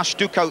the pass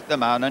took out the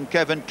man, and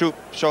Kevin Troop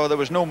saw there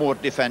was no more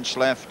defence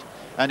left,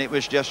 and it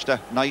was just a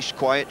nice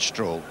quiet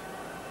stroll.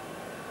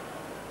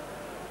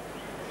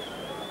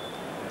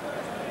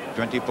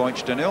 20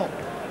 points to 0.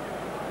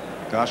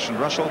 Carson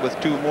Russell with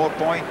 2 more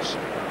points,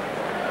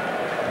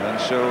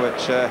 and so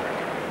it's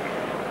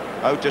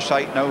out of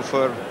sight now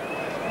for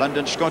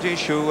London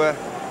Scottish, who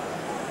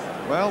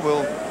well,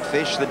 will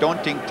face the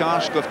daunting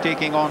task of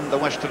taking on the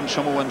Western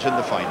Samoans in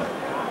the final.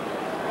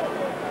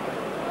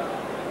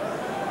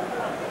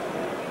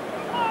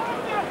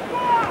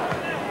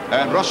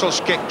 And Russell's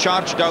kick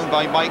charged down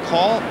by Mike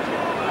Hall.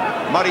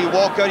 Murray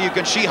Walker, you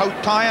can see how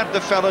tired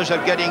the fellas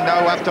are getting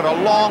now after a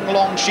long,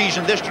 long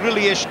season. This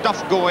really is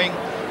tough going.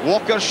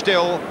 Walker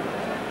still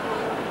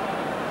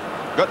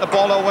got the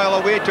ball well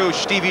away to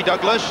Stevie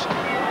Douglas.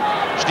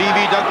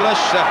 Stevie Douglas,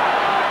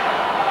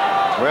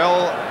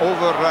 well,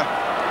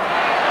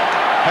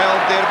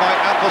 held there by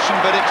Appleson,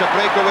 but it's a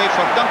breakaway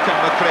for Duncan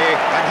McRae,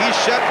 and he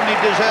certainly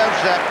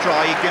deserves that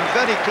try. He came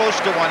very close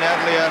to one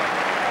earlier,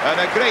 and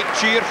a great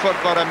cheer for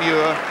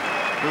Boroughmuir,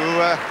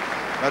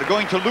 who are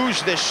going to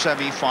lose this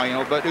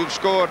semi-final, but who've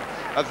scored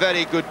a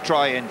very good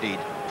try indeed.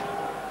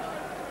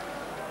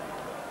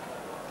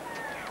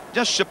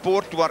 Just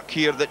support work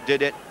here that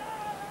did it.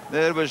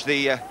 There was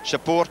the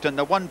support and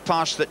the one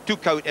pass that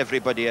took out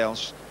everybody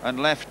else and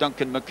left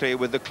Duncan McRae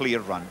with the clear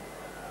run.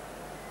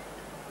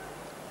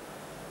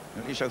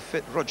 Notice how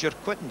fit Roger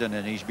Crittenden,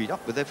 and he's beat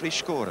up with every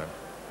scorer.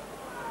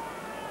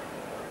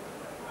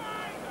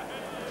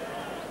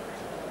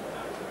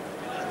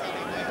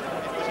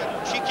 It was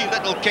a cheeky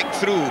little kick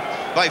through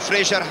by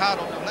Fraser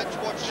Harold. Let's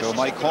watch. So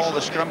Mike Hall,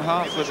 the scrum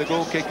half, with the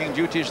goal-kicking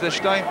duties this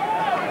time,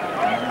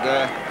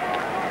 and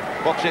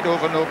box it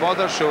over no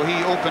bother, so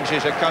he opens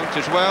his account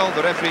as well.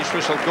 The referee's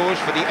whistle goes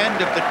for the end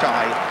of the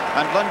tie,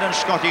 and London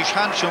Scottish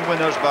handsome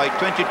winners by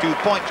 22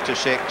 points to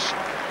 6.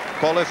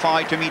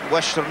 Qualify to meet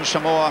Western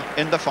Samoa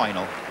in the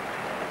final.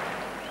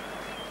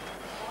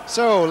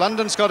 So,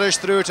 London Scottish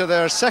through to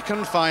their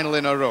 2nd final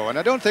in a row, and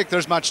I don't think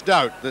there's much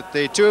doubt that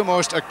the 2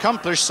 most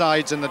accomplished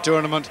sides in the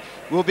tournament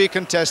will be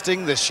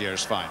contesting this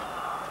year's final.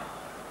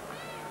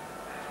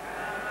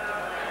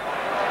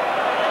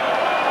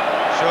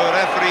 So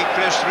referee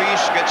Chris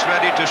Rees gets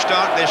ready to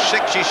start this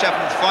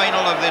 67th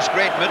final of this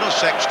great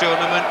Middlesex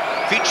tournament,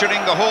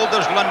 featuring the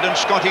holders London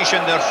Scottish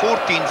in their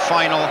 14th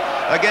final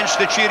against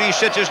the cheery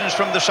citizens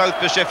from the South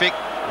Pacific,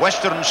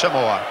 Western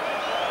Samoa.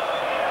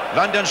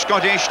 London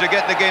Scottish to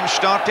get the game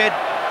started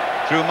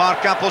through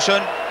Mark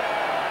Appleson.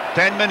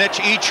 10 minutes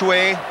each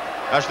way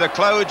as the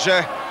clouds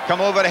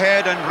come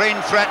overhead and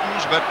rain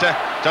threatens, but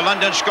to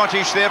London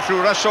Scottish there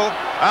through Russell.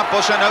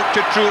 Appleson out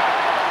to Troop.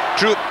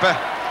 Troop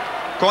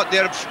caught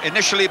there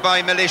initially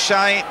by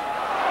Middlesex.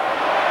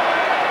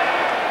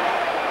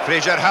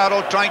 Fraser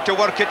Harold trying to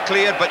work it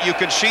clear, but you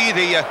can see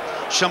the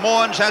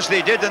Samoans, as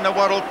they did in the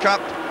World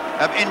Cup,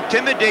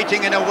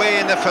 intimidating in a way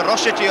in the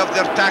ferocity of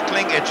their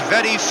tackling. It's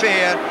very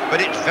fair, but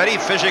it's very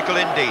physical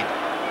indeed.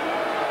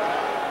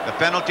 The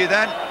penalty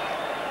then,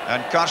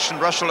 and Carson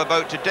Russell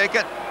about to take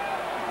it.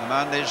 The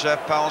man his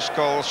pals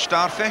call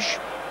Starfish.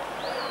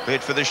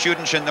 Played for the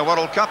students in the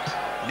World Cup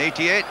in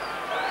 '88.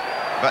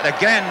 But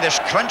again, this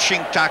crunching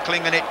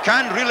tackling, and it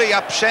can really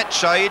upset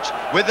sides.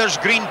 Withers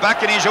Green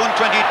back in his own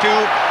 22.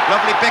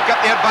 Lovely pick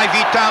up there by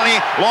Vitali.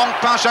 Long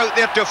pass out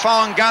there to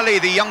Faangali,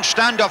 the young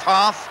standoff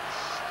half.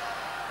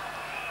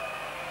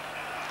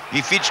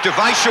 He feeds to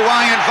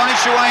Vaisuai, and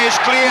Vaisuai is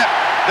clear.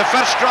 The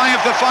first try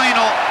of the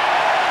final.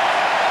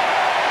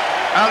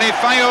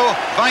 Alifayo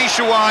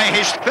Vaisuai,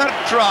 his 3rd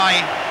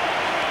try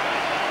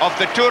of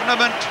the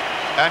tournament,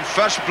 and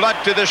first blood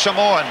to the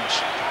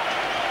Samoans.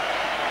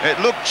 It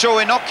looked so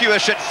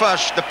innocuous at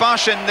first, the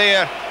pass in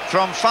there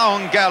from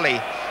Faangali,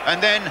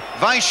 and then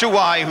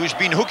Vaisuai, who's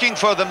been hooking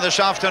for them this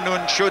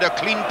afternoon, showed a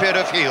clean pair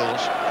of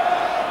heels.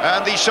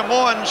 And the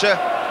Samoans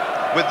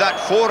with that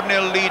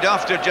 4-0 lead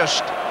after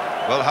just,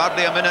 well,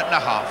 hardly a minute and a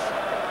half.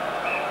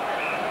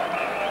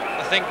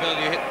 I think, Bill,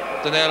 you hit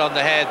the nail on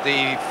the head.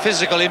 The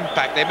physical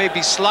impact, they may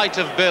be slight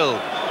of build,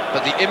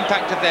 but the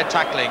impact of their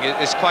tackling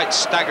is quite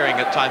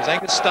staggering at times. I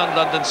think it stunned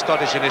London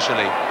Scottish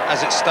initially,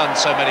 as it stunned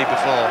so many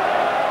before.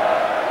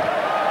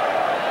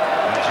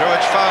 So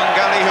it's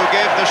Faangali who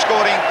gave the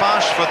scoring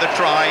pass for the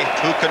try,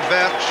 who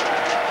converts,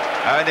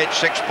 and it's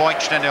 6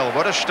 points to 0.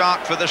 What a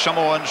start for the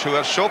Samoans, who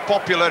are so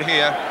popular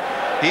here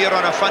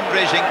on a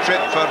fundraising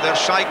trip for their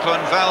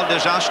Cyclone Val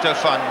disaster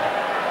fund.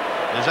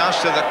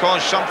 Disaster that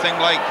caused something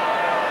like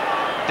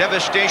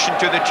devastation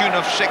to the tune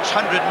of $600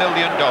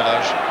 million.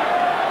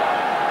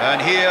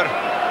 And here,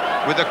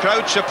 with the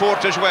crowd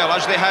support as well,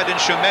 as they had in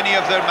so many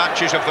of their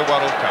matches of the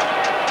World Cup.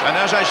 And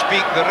as I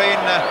speak, the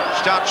rain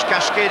starts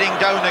cascading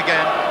down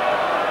again,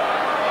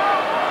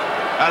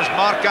 as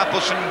Mark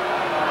Appleson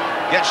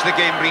gets the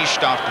game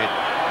restarted.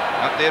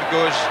 Up there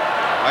goes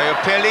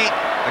Iopeli,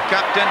 the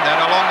captain, then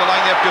along the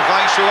line there to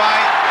Vaishuai.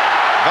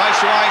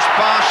 Vaishuai's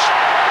pass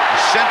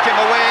sent him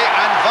away,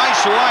 and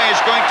Vaishuai is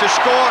going to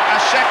score a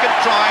second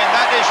try, and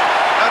that is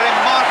a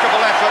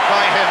remarkable effort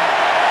by him.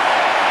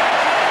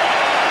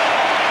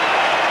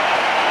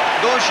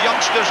 Those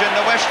youngsters in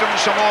the Western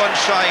Samoan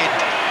side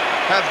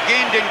have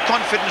gained in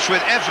confidence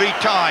with every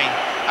tie,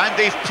 and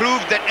they've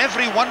proved that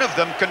every one of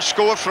them can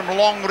score from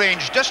long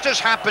range, just as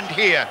happened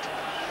here.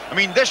 I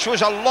mean, this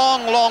was a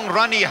long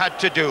run he had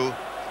to do,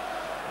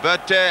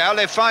 but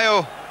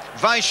Alefaio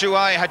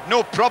Vaishuai had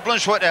no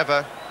problems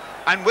whatever,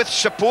 and with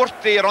support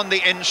there on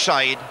the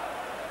inside,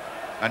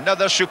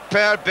 another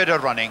superb bit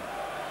of running.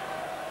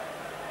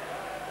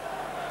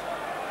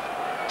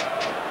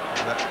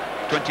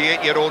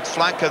 28-year-old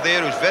flanker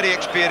there who's very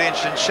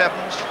experienced in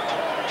sevens.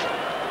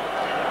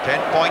 10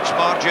 points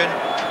margin.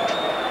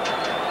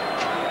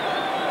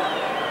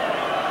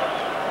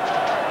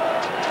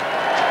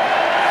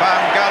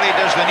 Fangali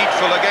does the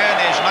needful again,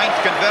 his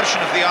 9th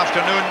conversion of the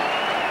afternoon.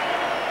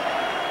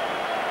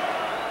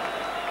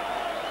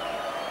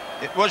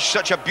 It was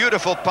such a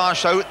beautiful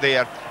pass out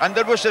there, and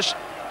there was this,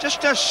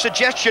 just a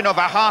suggestion of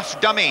a half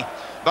dummy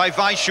by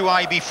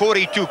Vaishuai before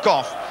he took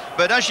off.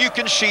 But as you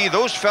can see,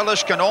 those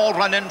fellas can all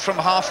run in from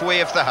halfway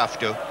if they have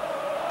to.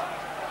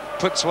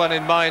 Puts one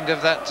in mind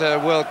of that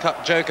World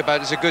Cup joke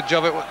about it's a good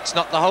job it's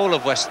not the whole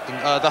of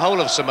the whole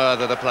of Samoa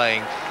that are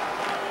playing.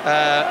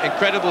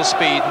 Incredible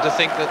speed, and to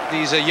think that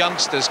these are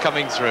youngsters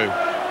coming through.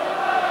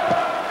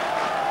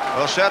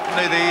 Well,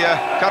 certainly the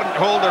current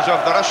holders of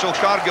the Russell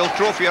Cargill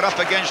Trophy are up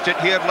against it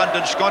here,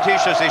 London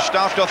Scottish, as they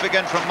start off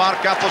again from Mark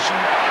Appleson,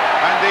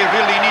 and they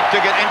really need to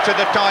get into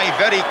the tie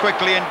very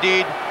quickly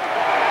indeed.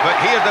 But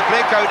here the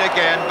breakout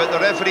again, but the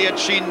referee had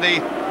seen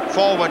the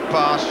forward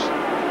pass.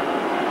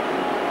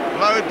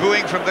 Loud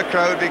booing from the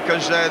crowd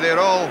because they're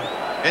all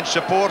in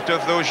support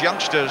of those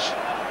youngsters.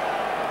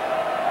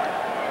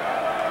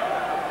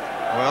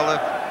 Well,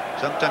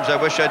 sometimes I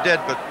wish I did,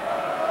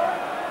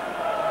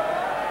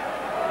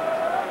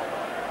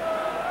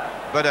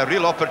 but a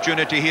real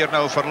opportunity here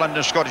now for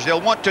London Scottish.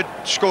 They'll want to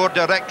score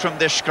direct from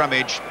this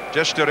scrummage,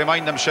 just to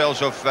remind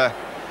themselves of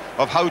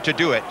how to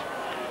do it.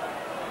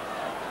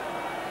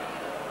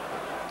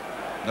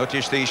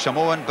 Notice the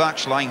Samoan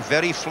backs lying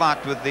very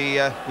flat with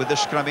the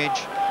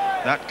scrummage.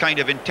 That kind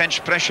of intense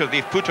pressure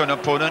they've put on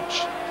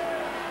opponents.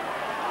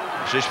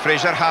 This is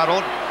Fraser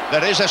Harold.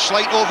 There is a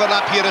slight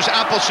overlap here as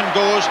Appleson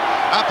goes.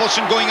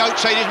 Appleson going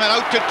outside his man,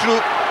 out to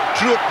Troop.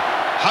 Troop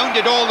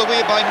hounded all the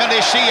way by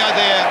Milesia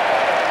there.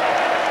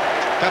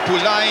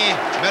 Papulai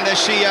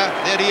Milesia,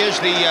 there he is,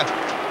 the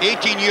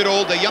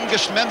 18-year-old, the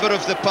youngest member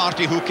of the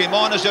party, who came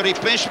on as a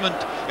replacement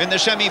in the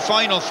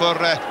semi-final for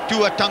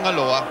Tua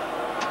Tangaloa.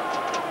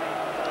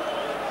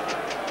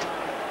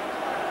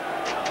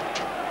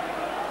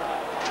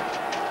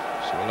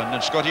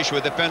 London Scottish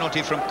with the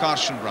penalty from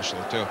Carson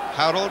Russell to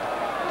Harold.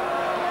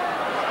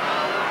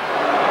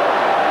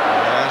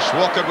 Yes,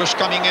 Walker was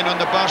coming in on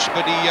the bus,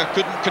 but he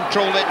couldn't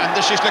control it, and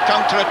this is the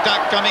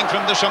counter-attack coming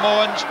from the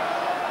Samoans.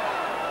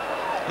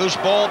 Loose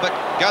ball, but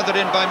gathered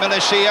in by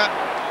Milesia.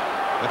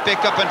 The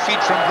pick-up and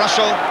feed from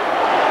Russell.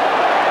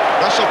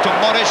 Russell to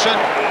Morrison.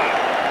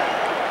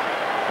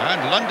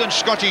 And London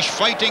Scottish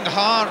fighting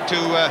hard to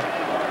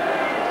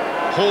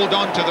hold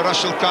on to the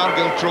Russell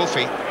Cargill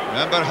Trophy.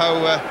 Remember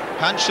how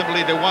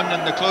handsomely they won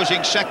in the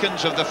closing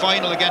seconds of the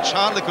final against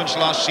Harlequins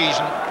last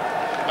season,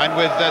 and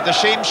with the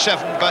same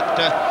 7, but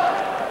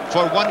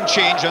for one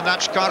change, and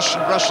that's Carson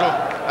Russell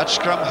at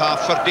scrum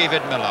half for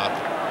David Millard.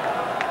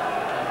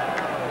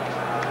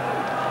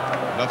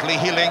 Lovely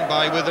healing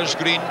by Withers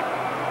Green.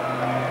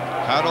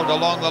 Harold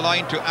along the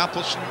line to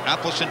Appleson.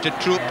 Appleson to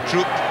Troop.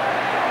 Troop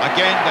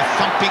again, the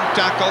thumping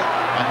tackle,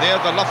 and there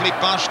the lovely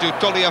pass to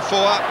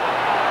Toliafoa.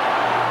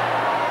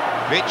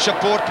 Great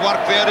support work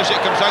there as it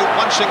comes out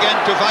once again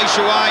to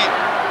Vaishuai.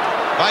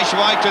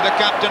 Vaishuai to the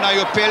captain,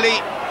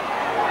 Iopeli.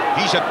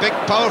 He's a big,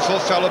 powerful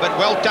fellow, but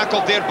well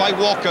tackled there by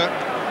Walker.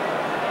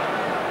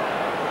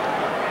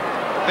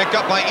 Pick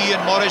up by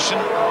Ian Morrison,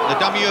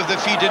 the dummy of the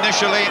feed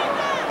initially.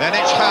 Then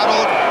it's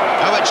Harold.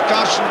 Now it's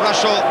Carson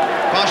Russell.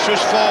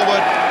 Passes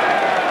forward.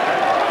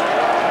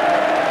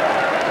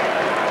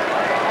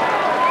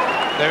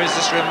 There is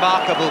this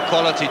remarkable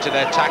quality to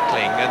their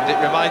tackling, and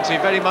it reminds me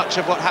very much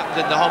of what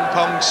happened in the Hong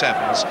Kong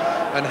Sevens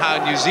and how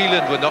New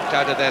Zealand were knocked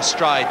out of their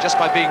stride just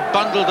by being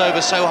bundled over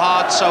so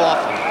hard so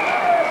often.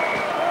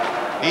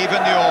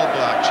 Even the All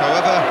Blacks,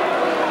 however,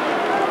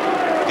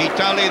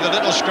 Vitali, the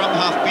little scrum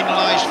half,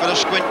 penalised for a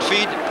squint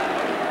feed.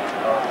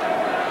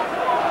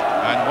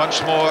 And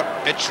once more,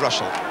 it's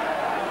Russell.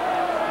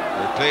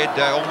 They played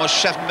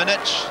almost 7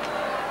 minutes.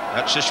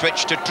 That's the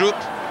switch to Troop.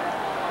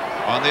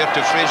 On there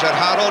to Fraser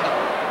Harold.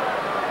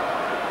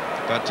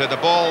 But the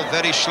ball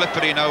very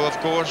slippery now, of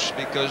course,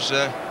 because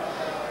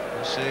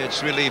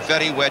it's really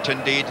very wet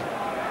indeed.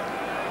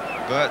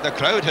 But the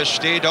crowd has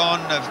stayed on,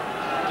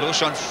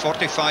 close on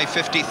 45,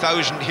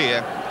 50,000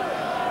 here.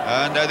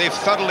 And they've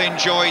thoroughly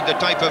enjoyed the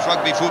type of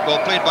rugby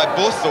football played by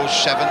both those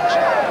sevens.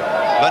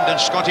 London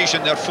Scottish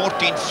in their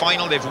 14th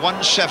final, they've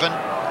won 7.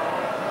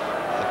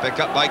 The pick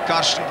up by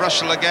Carsten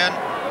Russell again.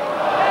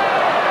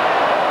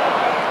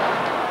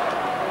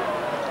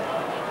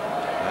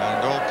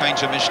 And all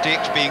kinds of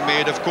mistakes being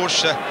made. Of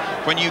course,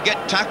 when you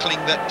get tackling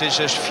that is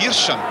as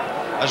fearsome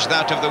as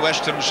that of the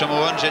Western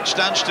Samoans, it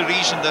stands to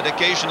reason that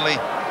occasionally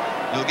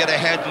you'll get a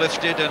head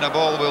lifted and a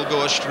ball will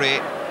go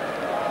astray.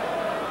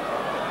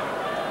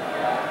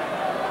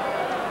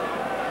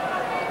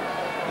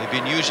 They've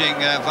been using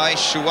Vai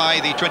Suai,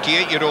 the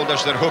 28-year-old,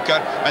 as their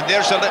hooker, and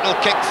there's a little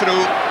kick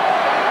through,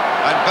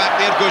 and back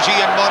there goes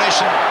Ian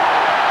Morrison.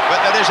 But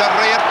there is a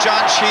rare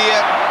chance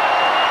here,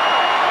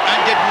 and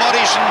did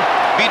Morrison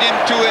beat him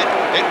to it?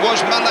 It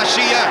was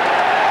Malacia,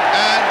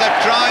 and the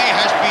try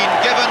has been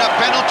given, a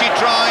penalty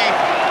try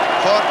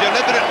for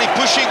deliberately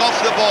pushing off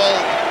the ball.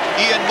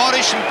 Ian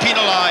Morrison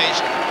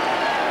penalised.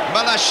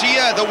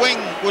 Malacia, the wing,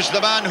 was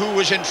the man who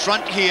was in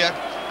front here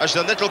as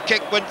the little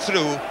kick went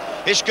through.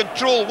 His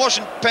control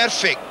wasn't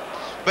perfect,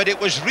 but it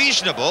was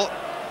reasonable.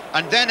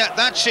 And then at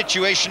that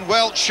situation,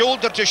 well,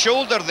 shoulder to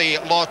shoulder, the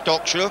law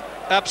talks show.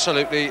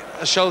 Absolutely,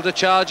 a shoulder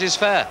charge is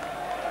fair.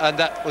 And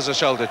that was a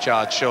shoulder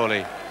charge,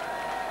 surely.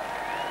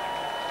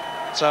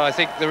 So I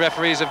think the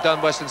referees have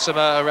done Western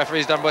Samoa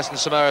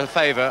a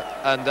favour,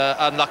 and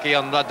unlucky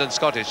on London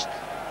Scottish.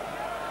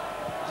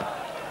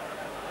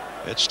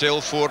 It's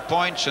still 4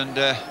 points, and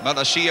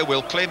Malacia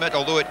will claim it,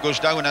 although it goes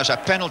down as a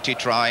penalty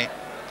try.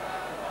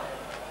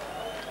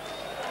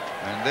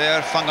 And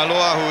there,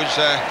 Fangaloa,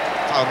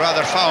 or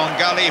rather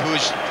Faongali,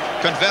 who's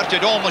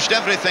converted almost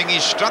everything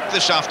he's struck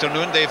this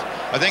afternoon.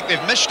 I think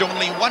they've missed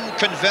only one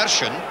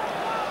conversion.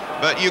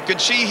 But you can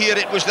see here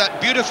it was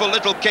that beautiful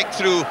little kick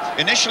through,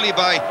 initially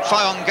by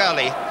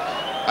Faongali,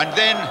 and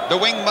then the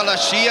wing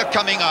Malacia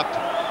coming up.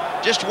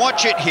 Just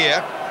watch it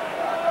here.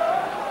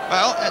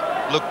 Well, it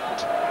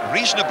looked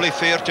reasonably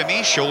fair to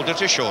me, shoulder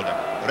to shoulder.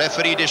 The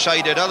referee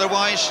decided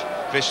otherwise,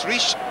 Chris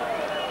Rees.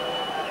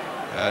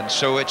 And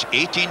so it's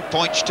 18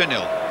 points to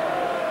 0.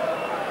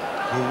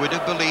 Who would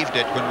have believed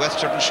it when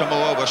Western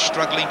Samoa was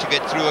struggling to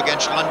get through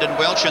against London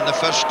Welsh in the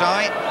first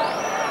tie?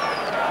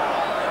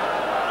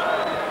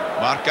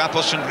 Mark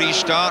Appleson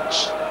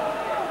restarts.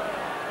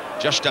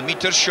 Just a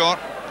metre short.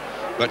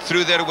 But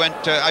through there went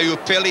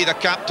Ayupeli, the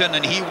captain,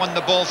 and he won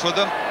the ball for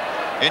them.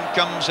 In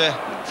comes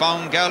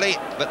Faongali,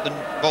 but the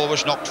ball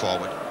was knocked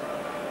forward.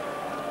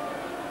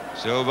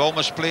 So we've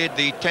almost played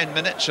the 10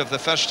 minutes of the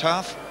first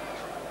half.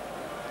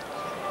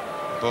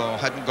 Ball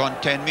hadn't gone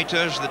 10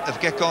 metres at the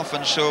kick-off,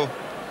 and so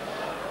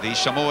the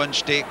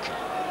Samoans take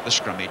the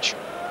scrummage.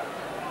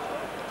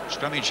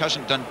 Scrummage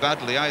hasn't done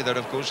badly either,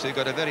 of course. They've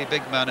got a very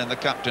big man in the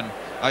captain,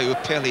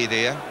 Ayupeli,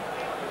 there.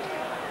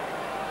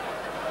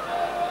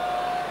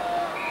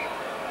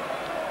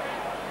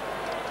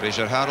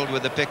 Fraser Harold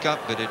with the pick-up,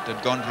 but it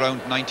had gone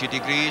round 90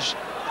 degrees.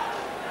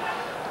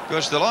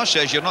 Because the law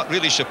says you're not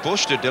really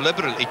supposed to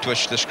deliberately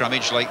twist the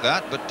scrummage like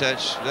that, but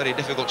it's very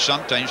difficult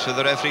sometimes for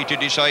the referee to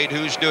decide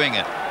who's doing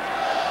it.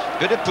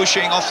 Bit of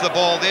pushing off the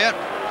ball there,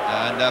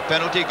 and a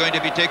penalty going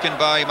to be taken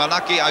by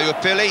Malaki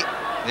Ayupeli.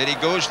 There he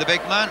goes, the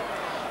big man.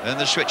 Then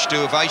the switch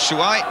to Vai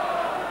Suai.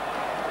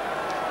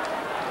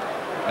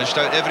 Missed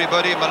out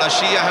everybody.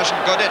 Malacia hasn't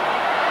got it,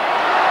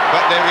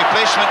 but the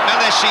replacement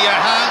Malacia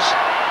has.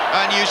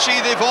 And you see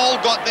they've all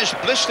got this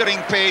blistering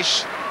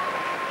pace.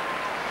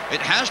 It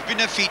has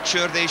been a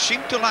feature. They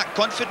seem to lack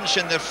confidence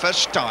in their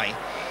first tie,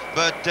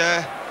 but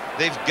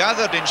they've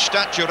gathered in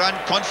stature and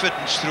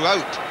confidence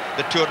throughout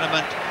the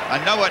tournament.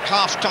 And now at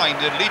half-time,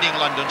 they're leading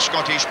London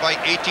Scottish by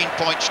 18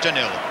 points to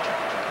 0.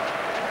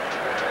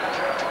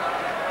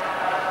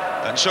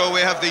 And so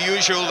we have the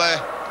usual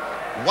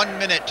 1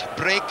 minute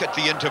break at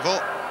the interval,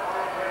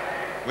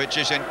 which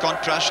is in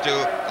contrast to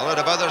a lot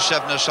of other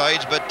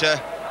seven-a-sides, but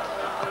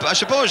I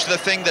suppose the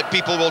thing that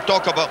people will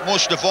talk about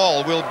most of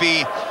all will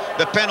be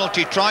the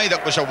penalty try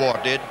that was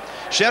awarded.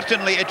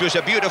 Certainly it was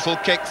a beautiful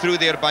kick through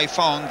there by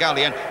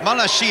Faongali, and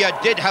Malacia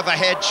did have a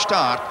head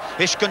start.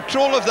 His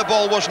control of the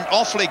ball wasn't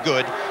awfully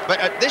good, but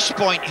at this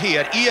point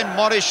here, Ian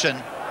Morrison,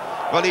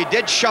 well, he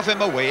did shove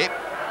him away,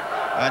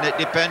 and it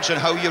depends on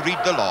how you read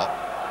the law.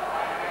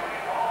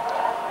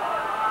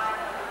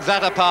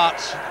 That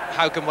apart,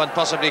 how can one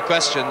possibly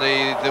question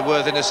the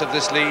worthiness of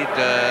this lead?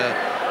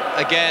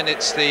 Again,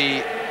 it's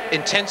the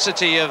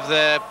intensity of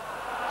their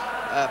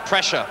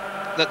pressure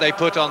that they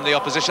put on the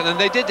opposition, and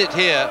they did it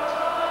here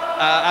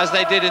as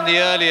they did in the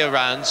earlier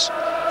rounds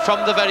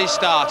from the very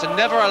start, and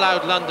never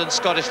allowed London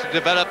Scottish to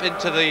develop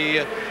into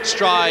the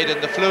stride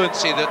and the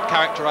fluency that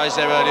characterised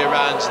their earlier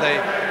rounds.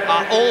 They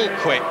are all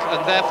quick,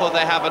 and therefore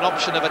they have an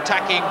option of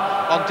attacking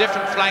on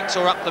different flanks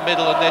or up the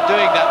middle, and they're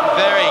doing that and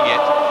varying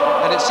it.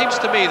 And it seems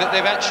to me that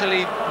they've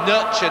actually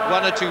nurtured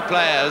one or two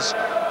players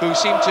who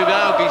seem to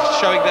now be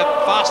showing their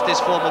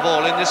fastest form of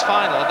all in this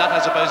final, and that I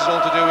suppose is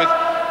all to do with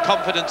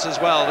confidence as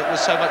well that was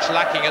so much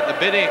lacking at the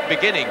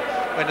beginning,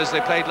 when, as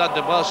they played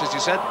London Welsh, as you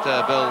said,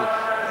 Bill,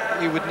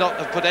 you would not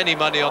have put any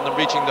money on them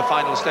reaching the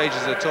final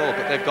stages at all,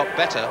 but they've got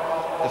better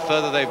the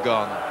further they've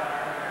gone.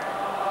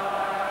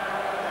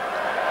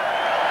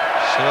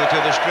 So to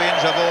the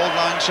strains of Old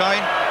Lang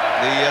Syne,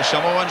 the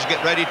Samoans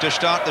get ready to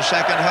start the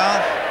second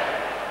half.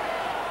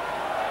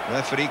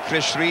 Referee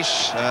Chris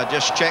Rees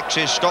just checks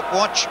his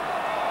stopwatch.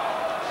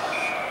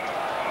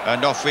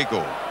 And off we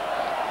go.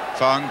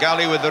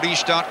 Fangali with the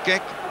restart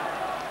kick.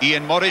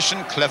 Ian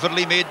Morrison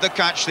cleverly made the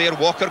catch there.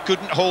 Walker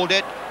couldn't hold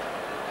it.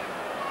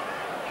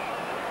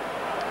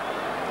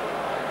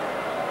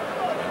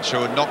 And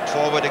so knocked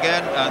forward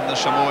again, and the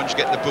Samoans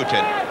get the boot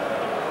in.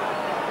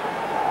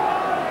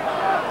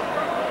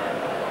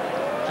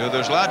 So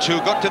there's lads who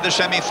got to the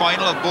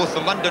semi-final of both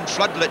the London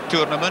Floodlit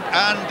tournament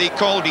and the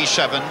Caldy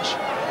Sevens,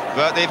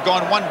 but they've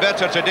gone one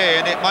better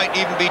today, and it might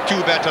even be two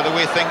better the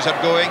way things are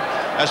going,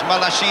 as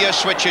Malacia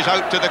switches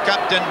out to the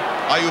captain,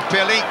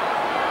 Ayupele.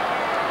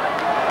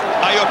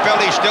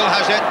 Ayupele still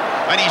has it,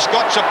 and he's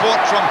got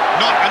support from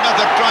not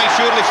another try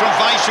surely from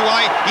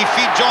Vaisuai. He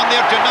feeds on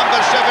there to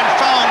number 7,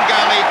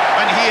 Faungali,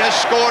 and he has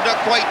scored a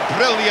quite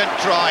brilliant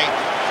try.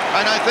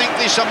 And I think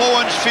the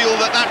Samoans feel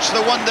that that's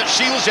the one that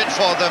seals it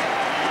for them.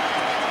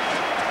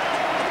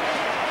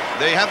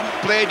 They haven't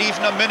played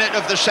even a minute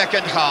of the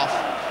second half.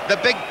 The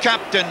big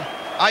captain,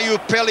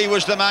 Ayupele,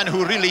 was the man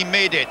who really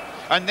made it.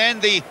 And then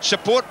the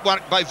support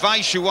work by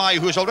Vaisuai,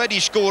 who's already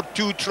scored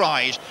 2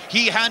 tries.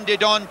 He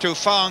handed on to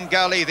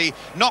Faungali. The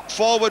knock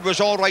forward was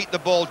all right, the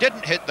ball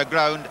didn't hit the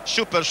ground.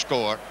 Super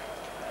score.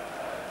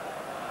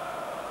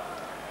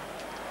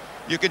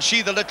 You can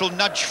see the little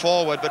nudge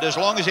forward, but as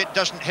long as it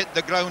doesn't hit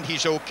the ground,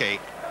 he's okay.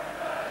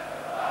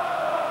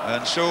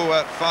 And so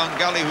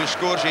Faungali, who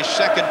scores his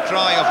second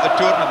try of the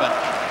tournament,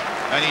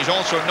 and he's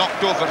also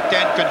knocked over 10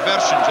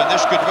 conversions, and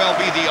this could well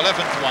be the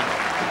 11th one.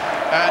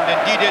 And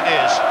indeed it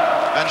is.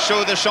 And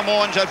so the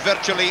Samoans are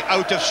virtually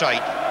out of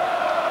sight.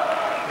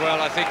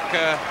 Well, I think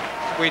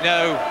we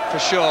know for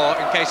sure,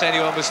 in case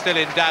anyone was still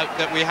in doubt,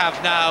 that we have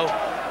now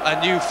a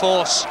new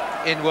force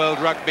in World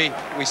Rugby.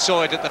 We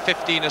saw it at the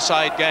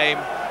 15-a-side game.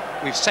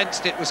 We've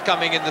sensed it was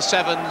coming in the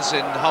sevens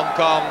in Hong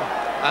Kong,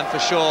 and for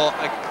sure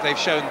they've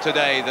shown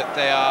today that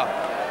they are,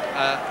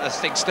 as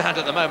things stand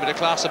at the moment, a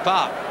class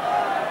apart.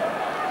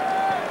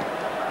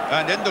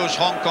 And in those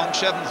Hong Kong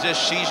sevens this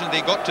season, they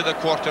got to the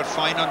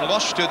quarter-final and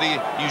lost to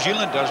the New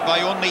Zealanders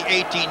by only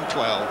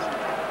 18-12.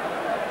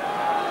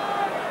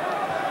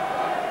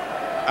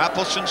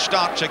 Appleson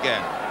starts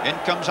again. In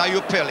comes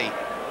Ayupele.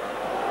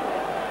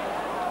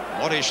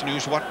 Morris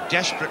News worked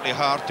desperately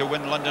hard to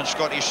win London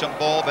Scottish some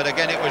ball, but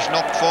again it was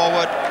knocked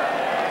forward.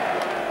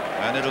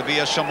 And it'll be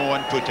a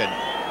Samoan put in.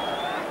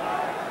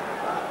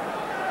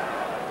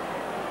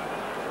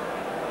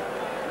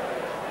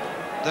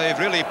 They've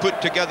really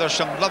put together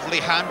some lovely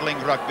handling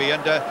rugby,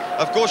 and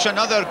of course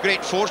another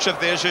great force of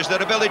theirs is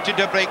their ability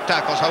to break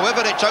tackles.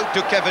 However, it's out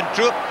to Kevin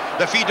Troop,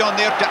 the feed on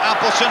there to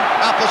Appleson.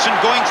 Appleson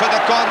going for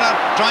the corner,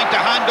 trying to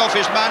hand off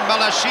his man.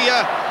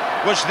 Malacia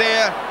was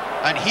there,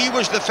 and he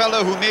was the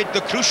fellow who made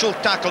the crucial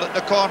tackle at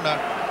the corner,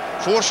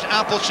 forced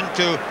Appleson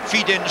to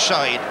feed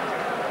inside.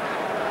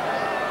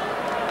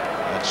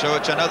 And so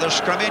it's another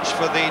scrimmage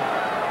for the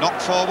knock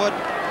forward.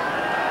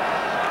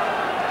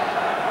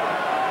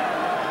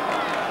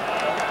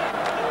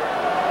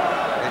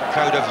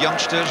 Crowd of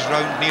youngsters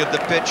round near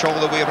the pitch, all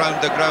the way around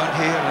the ground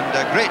here, and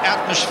a great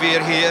atmosphere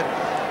here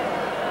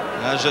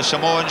as the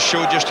Samoans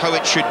show just how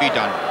it should be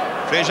done.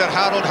 Fraser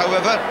Harold,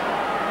 however,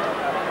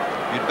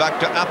 he'd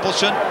back to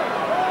Appleson.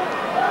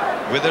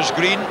 Withers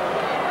Green.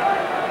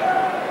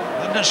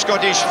 London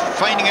Scottish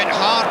finding it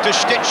hard to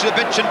stitch the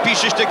bits and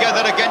pieces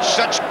together against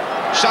such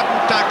sudden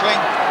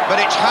tackling, but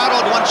it's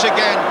Harold once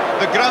again.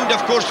 The ground, of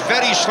course,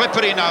 very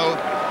slippery now,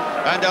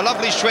 and a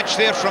lovely switch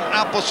there from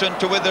Appleson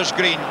to Withers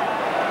Green.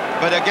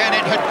 But again,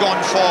 it had gone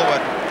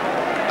forward.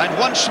 And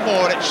once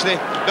more, it's the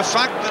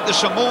fact that the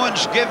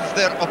Samoans give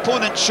their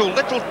opponents so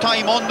little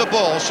time on the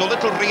ball, so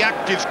little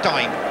reactive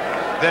time.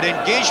 Their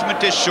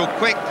engagement is so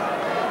quick,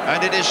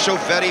 and it is so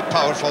very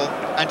powerful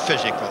and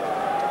physical.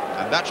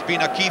 And that's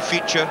been a key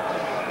feature,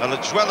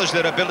 as well as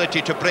their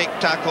ability to break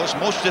tackles,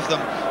 most of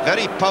them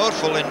very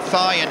powerful in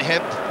thigh and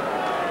hip.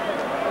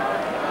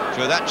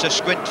 So that's a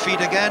squint feed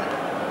again.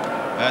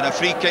 And a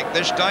free kick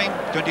this time,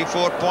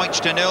 24 points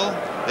to 0.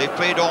 They've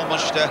played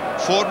almost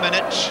 4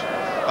 minutes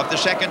of the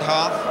second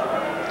half.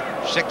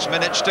 6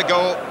 minutes to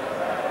go.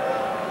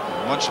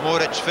 Once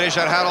more, it's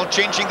Fraser Harold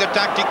changing the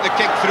tactic, the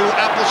kick through.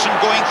 Appleson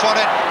going for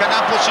it. Can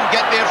Appleson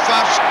get there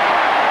first?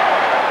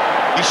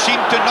 He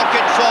seemed to knock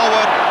it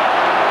forward.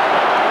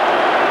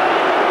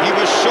 He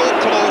was so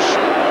close.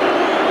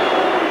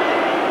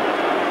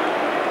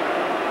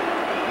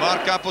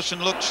 Mark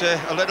Appleson looks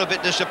a little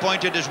bit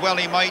disappointed as well,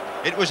 he might.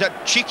 It was a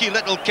cheeky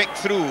little kick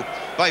through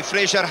by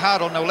Fraser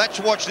Harold. Now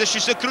let's watch, this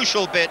is the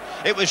crucial bit.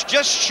 It was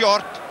just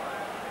short.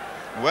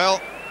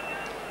 Well,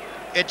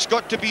 it's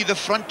got to be the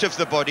front of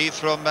the body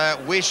from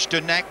waist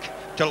to neck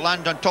to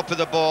land on top of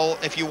the ball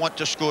if you want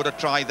to score a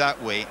try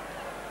that way.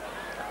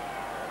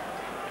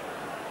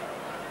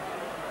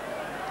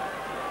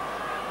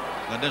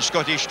 London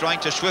Scottish trying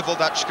to swivel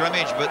that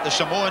scrimmage, but the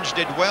Samoans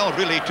did well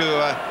really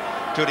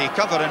to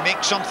recover and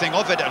make something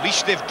of it. At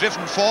least they've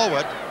driven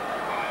forward.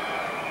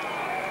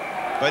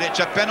 But it's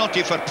a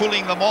penalty for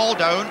pulling them all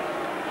down.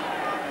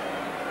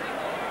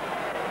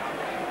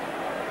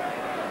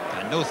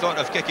 And no thought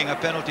of kicking a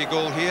penalty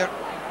goal here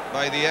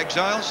by the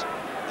Exiles.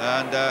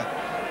 And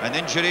an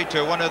injury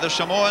to one of the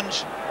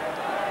Samoans.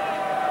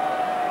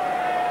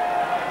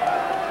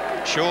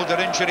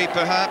 Shoulder injury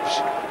perhaps.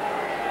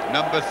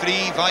 Number 3,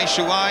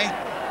 Vaisuai,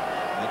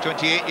 the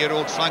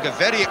 28-year-old flanker,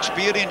 very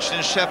experienced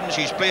in sevens.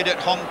 He's played at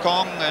Hong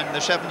Kong and the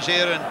sevens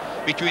here in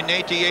between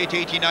 88,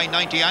 89,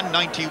 90 and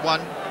 91.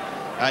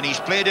 And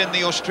he's played in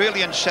the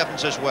Australian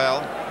sevens as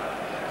well.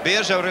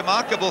 Bears a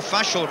remarkable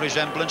facial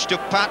resemblance to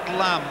Pat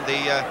Lam,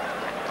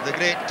 the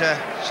great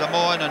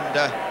Samoan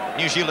and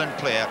New Zealand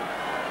player.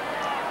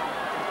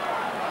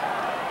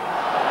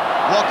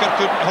 Walker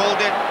couldn't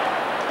hold it.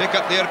 Pick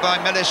up there by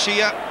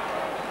Middlesex.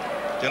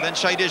 Still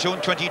inside his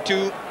own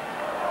 22.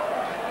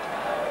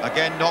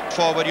 Again knocked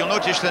forward. You'll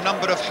notice the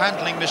number of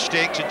handling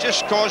mistakes. It's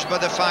just caused by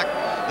the fact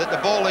that the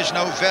ball is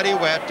now very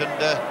wet,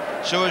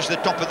 and so is the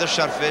top of the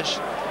surface.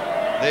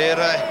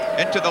 They're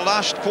into the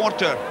last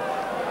quarter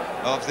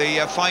of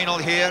the final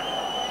here,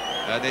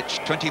 and it's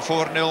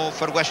 24-0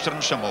 for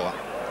Western Samoa.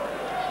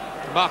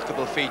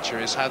 Remarkable feature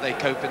is how they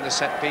cope in the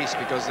set piece,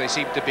 because they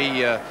seem to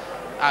be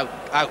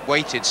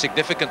outweighted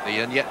significantly,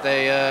 and yet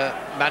they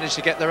manage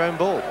to get their own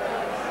ball.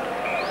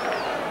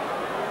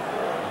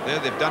 There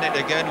they've done it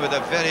again with a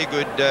very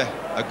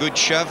good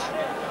shove.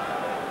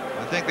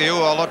 I think they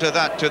owe a lot of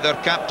that to their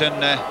captain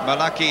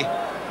Malaki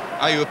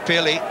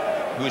Ayupele,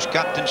 who's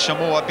captain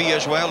Samoa B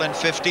as well in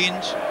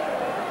 15s.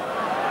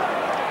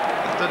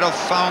 Instead of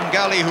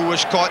Faungali, who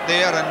was caught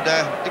there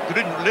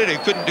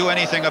and couldn't do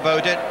anything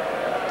about it.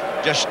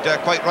 Just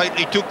quite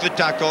rightly took the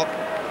tackle.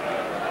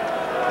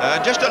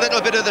 Just a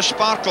little bit of the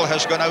sparkle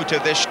has gone out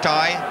of this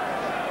tie,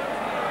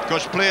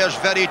 because players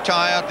very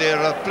tired.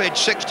 They've played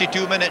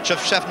 62 minutes of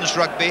sevens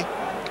rugby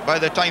by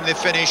the time they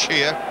finish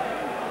here.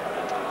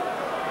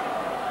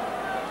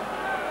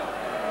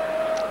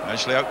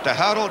 Nicely out to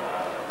Harold.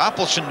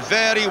 Appleson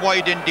very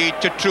wide indeed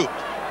to Troop.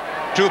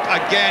 Troop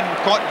again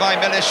caught by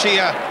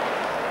Middlesex.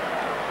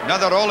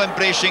 Another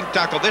all-embracing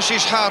tackle. This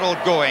is Harold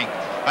going,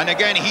 and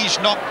again he's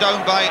knocked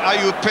down by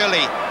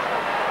Ayupele.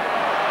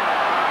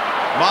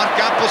 Mark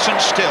Appleson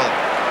still,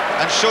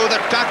 and so the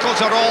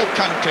tackles are all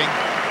counting.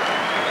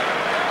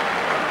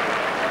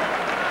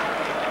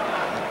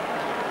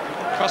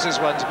 Crosses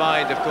one's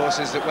mind, of course,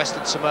 is that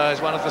Western Samoa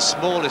is one of the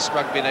smallest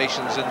rugby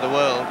nations in the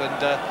world,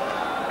 and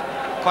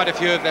quite a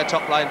few of their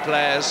top-line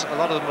players, a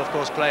lot of them, of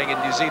course, playing in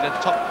New Zealand,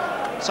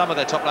 some of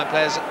their top-line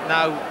players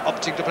now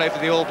opting to play for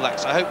the All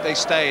Blacks. I hope they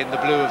stay in the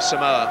blue of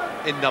Samoa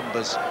in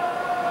numbers.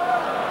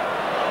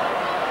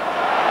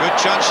 Good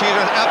chance here,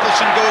 and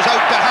Appleson goes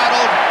out to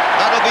Harold.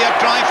 That'll be a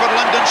try for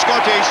London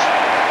Scottish.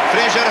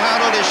 Fraser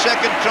Harold, his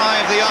second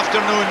try of the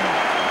afternoon,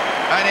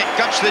 and it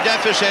cuts the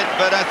deficit,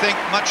 but I think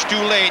much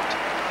too late.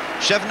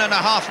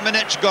 7.5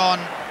 minutes gone.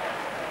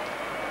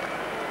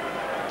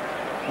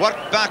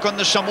 Worked back on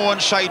the Samoan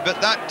side, but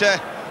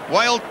that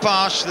wild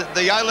pass that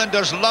the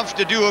Islanders love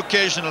to do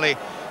occasionally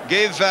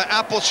gave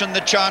Appleson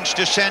the chance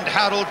to send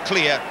Harold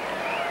clear.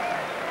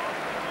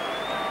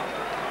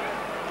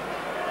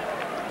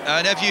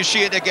 And if you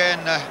see it again,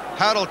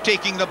 Harold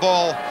taking the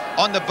ball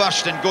on the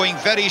bust and going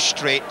very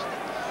straight.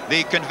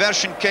 The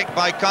conversion kick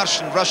by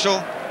Carson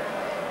Russell,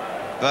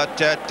 but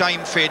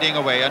time fading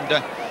away.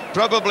 And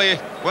probably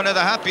one of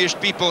the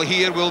happiest people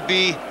here will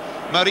be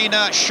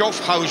Marina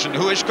Schaffhausen,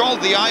 who is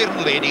called the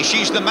Iron Lady.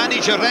 She's the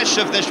manageress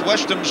of this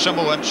Western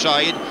Samoan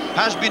side,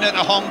 has been at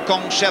the Hong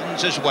Kong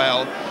Sevens as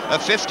well, a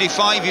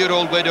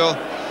 55-year-old widow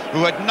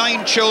who had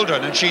 9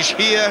 children, and she's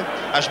here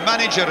as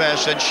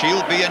manageress, and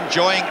she'll be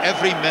enjoying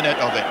every minute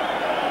of it.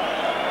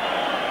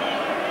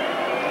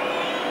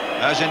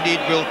 As indeed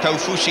will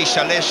Taufusi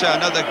Salesa,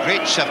 another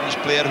great sevens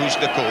player who's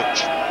the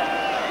coach.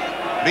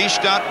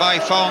 Restart by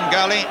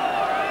Faungali.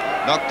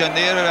 Knocked in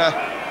there,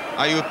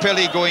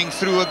 Ayupele going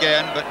through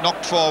again, but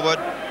knocked forward.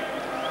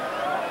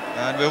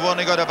 And we've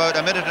only got about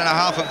a minute and a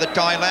half of the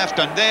tie left,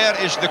 and there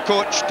is the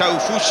coach,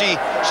 Taufusi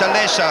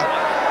Salesa,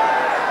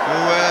 who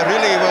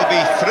really will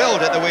be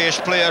thrilled at the way his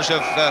players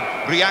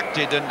have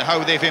reacted and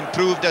how they've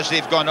improved as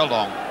they've gone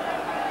along.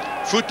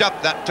 Foot up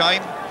that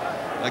time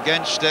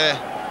against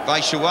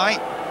Vaisuai.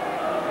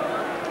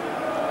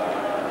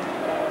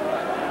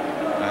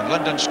 And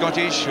London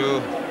Scottish,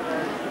 who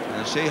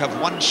as they have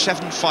won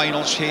 7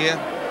 finals here.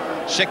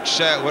 6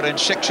 were in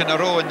 6 in a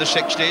row in the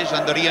 60s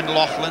under Ian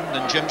Loughlin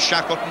and Jim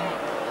Shackleton.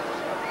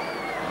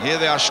 And here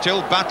they are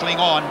still battling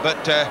on,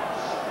 but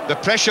the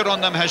pressure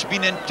on them has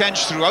been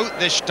intense throughout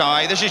this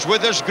tie. This is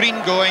Withers Green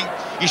going.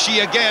 You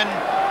see again,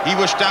 he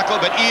was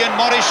tackled, but Ian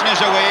Morrison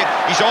is away.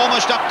 He's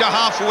almost up to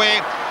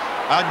halfway.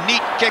 A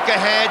neat kick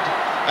ahead,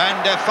 and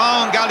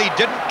Faungali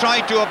didn't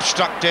try to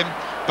obstruct him.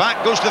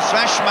 Back goes the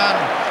freshman,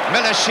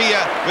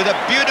 Middlesex, with a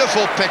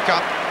beautiful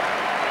pickup.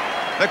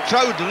 The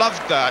crowd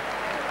loved that,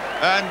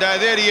 and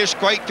there he is,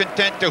 quite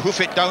content to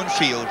hoof it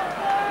downfield.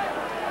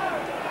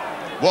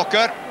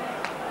 Walker.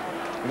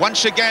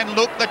 Once again,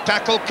 look, the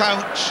tackle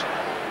counts.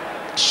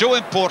 So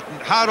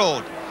important.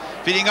 Harold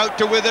feeding out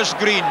to Withers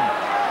Green.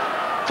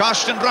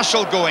 Carsten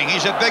Russell going,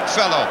 he's a big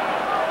fellow.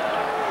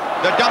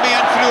 The dummy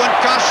and through, and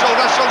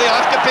Russell, they'll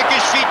have to pick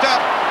his feet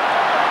up.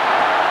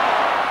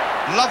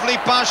 Lovely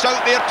pass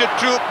out there to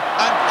Troop,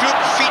 and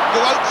Troop's feet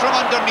go out from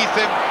underneath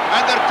him,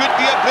 and there could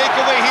be a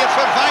breakaway here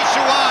for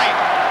Vaisuai.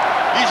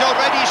 He's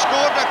already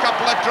scored a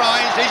couple of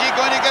tries. Is he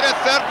going to get a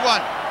third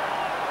one?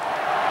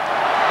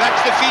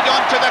 That's the feed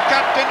on to the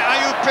captain,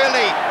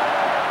 Ayupele.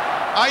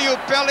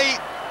 Ayupele,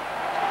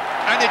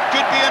 and it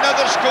could be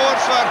another score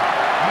for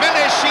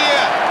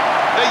Middlesex,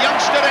 the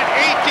youngster at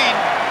 18,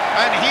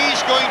 and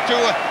he's going to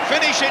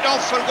finish it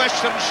off for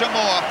Western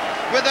Samoa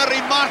with a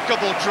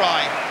remarkable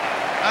try,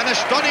 an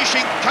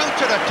astonishing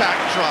counter-attack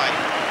try.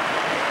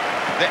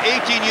 The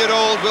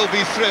 18-year-old will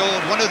be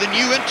thrilled, one of the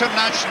new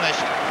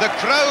internationalists. The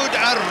crowd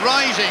are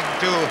rising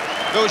to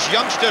those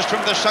youngsters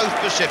from the South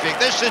Pacific.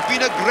 This has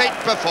been a great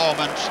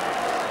performance,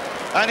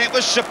 and it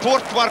was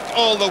support work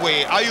all the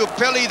way.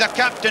 Ayupele, the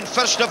captain,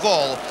 first of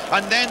all,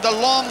 and then the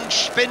long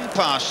spin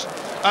pass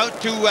out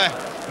to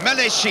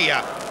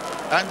Middlesex,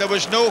 and there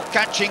was no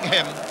catching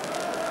him.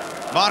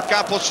 Mark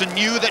Appleson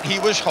knew that he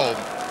was home.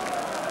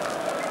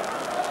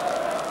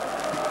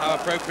 How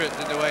appropriate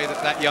in the way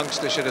that that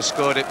youngster should have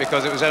scored it,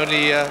 because it was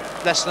only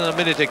less than a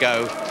minute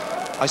ago.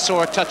 I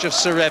saw a touch of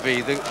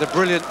Serevi, the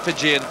brilliant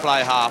Fijian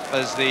fly half,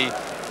 as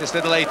this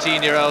little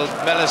 18-year-old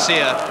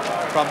Middlesex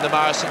from the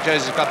Mara St.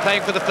 Joseph's Club,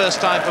 playing for the first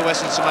time for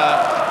Western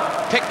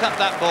Samoa, picked up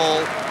that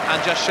ball and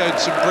just showed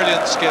some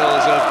brilliant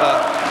skills of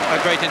a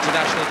great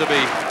international to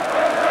be.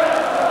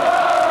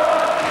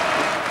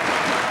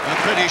 I'm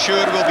pretty sure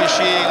we'll be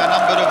seeing a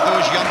number of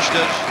those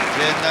youngsters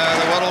in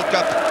the World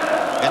Cup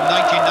in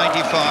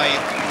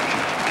 1995.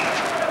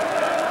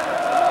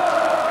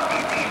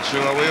 So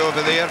away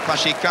over there,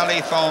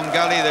 Pasikali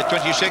Faungali, the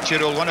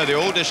 26-year-old, one of the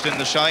oldest in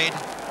the side.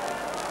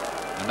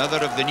 Another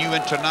of the new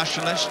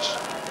internationalists.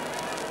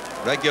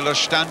 Regular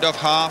standoff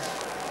half,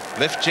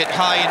 lifts it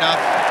high enough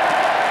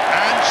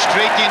and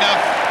straight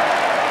enough.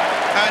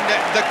 And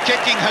the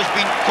kicking has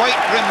been quite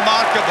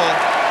remarkable.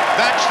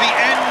 That's the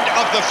end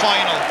of the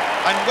final.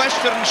 And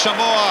Western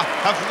Samoa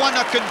have won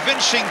a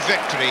convincing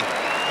victory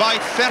by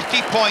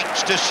 30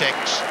 points to 6.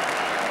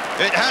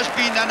 It has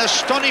been an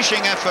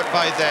astonishing effort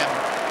by them.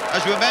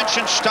 As we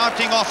mentioned,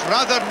 starting off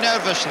rather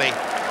nervously,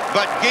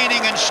 but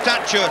gaining in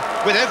stature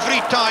with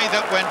every tie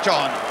that went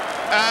on.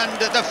 And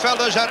the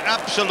fellas are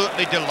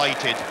absolutely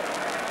delighted.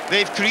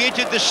 They've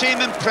created the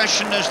same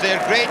impression as their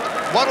great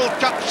World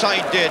Cup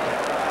side did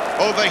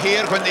over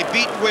here when they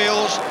beat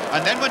Wales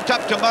and then went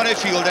up to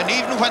Murrayfield, and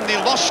even when they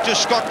lost to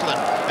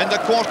Scotland in the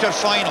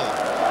quarter-final,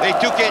 they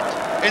took it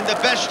in the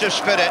best of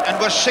spirit and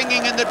were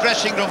singing in the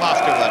dressing room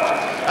afterwards.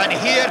 And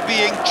here,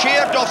 being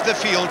cheered off the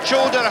field,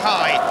 shoulder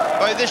high,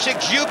 by this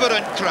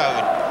exuberant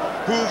crowd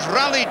who've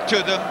rallied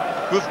to them,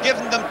 who've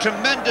given them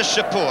tremendous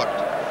support,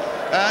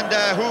 and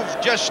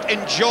who've just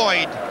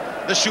enjoyed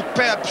the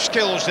superb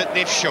skills that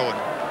they've shown.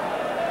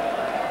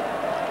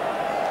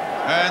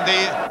 And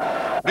the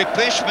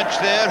replacements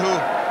there who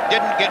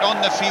didn't get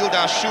on the field,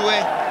 Asue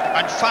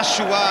and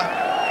Fasua,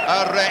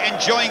 are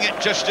enjoying it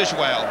just as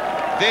well.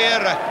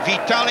 There,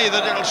 Vitali, the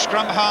little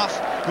scrum half,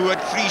 who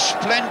had 3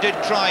 splendid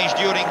tries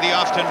during the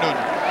afternoon.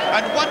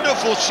 And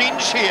wonderful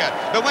scenes here.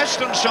 The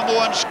Western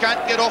Samoans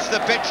can't get off the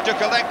pitch to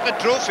collect the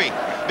trophy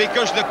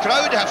because the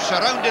crowd have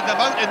surrounded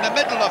them out in the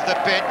middle of the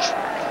pitch.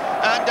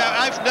 And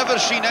I've never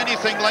seen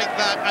anything like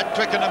that at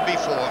Twickenham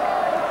before.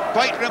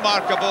 Quite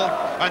remarkable.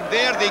 And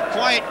there the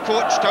quiet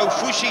coach,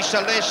 Taufusi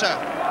Salesa,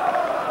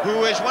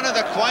 who is one of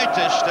the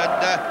quietest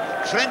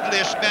and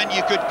friendliest men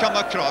you could come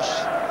across.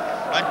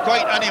 And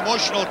quite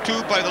unemotional too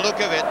by the look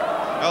of it,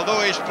 although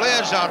his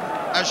players aren't,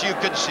 as you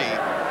can see.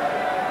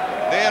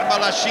 There,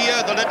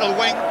 Malasia, the little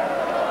wing.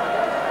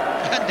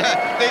 And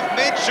they've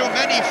made so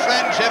many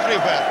friends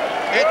everywhere.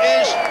 It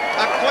is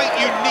a quite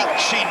unique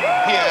scene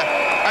here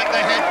at the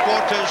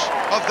headquarters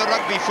of the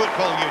Rugby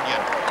Football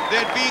Union.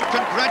 They're being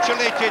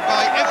congratulated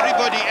by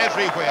everybody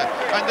everywhere.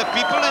 And the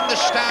people in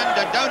the stand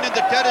and down in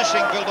the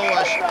terracing below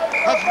us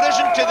have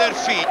risen to their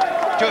feet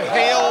to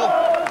hail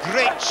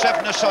great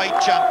seven-a-side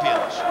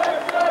champions.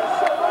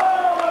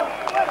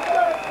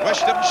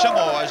 Western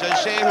Samoa, as I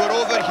say, who are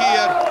over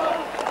here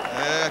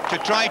to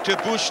try to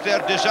boost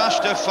their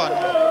disaster fund.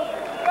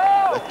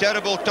 A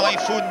terrible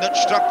typhoon that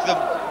struck them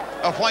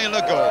a while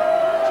ago.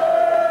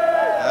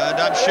 And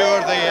I'm sure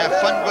the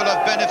fund will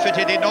have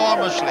benefited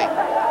enormously.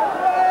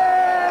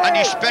 And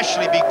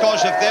especially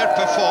because of their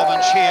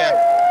performance here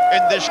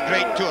in this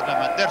great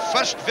tournament. Their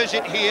first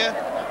visit here,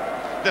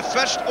 the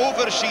first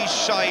overseas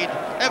side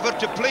ever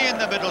to play in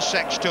the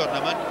Middlesex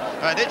tournament.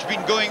 And it's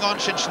been going on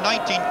since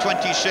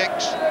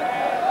 1926.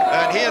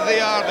 And here they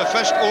are, the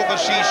first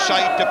overseas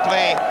side to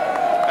play,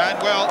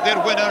 and well, they're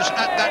winners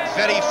at that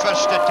very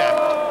first attempt.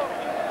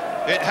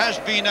 It has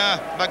been a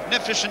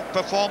magnificent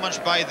performance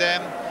by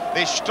them.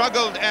 They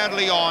struggled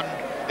early on,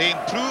 they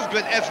improved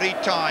with every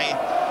tie.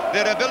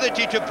 Their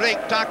ability to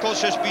break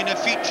tackles has been a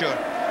feature,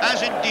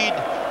 as indeed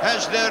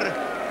has their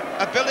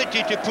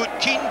ability to put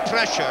keen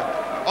pressure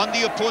on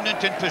the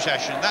opponent in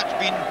possession. That's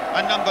been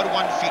a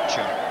 #1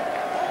 feature.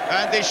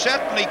 And they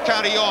certainly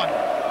carry on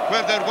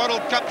where their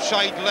World Cup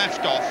side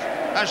left off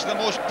as the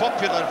most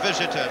popular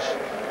visitors,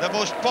 the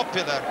most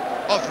popular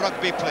of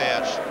rugby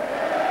players.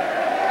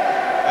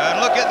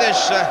 And look at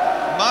this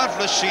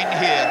marvellous scene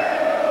here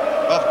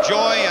of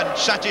joy and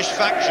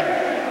satisfaction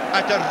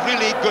at a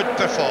really good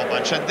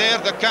performance. And there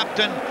the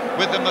captain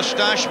with the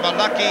moustache,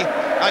 Malaki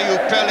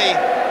Ayupele,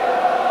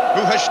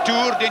 who has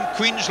toured in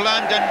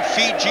Queensland and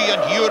Fiji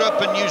and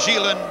Europe and New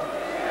Zealand,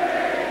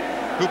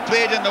 who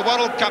played in the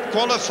World Cup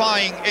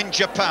qualifying in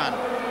Japan.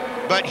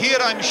 But here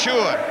I'm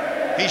sure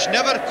he's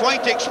never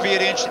quite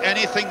experienced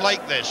anything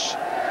like this.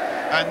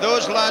 And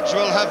those lads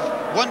will have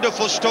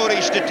wonderful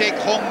stories to take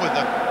home with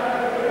them.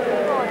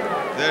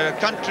 Their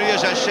country,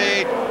 as I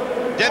say,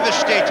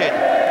 devastated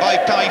by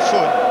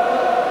typhoon.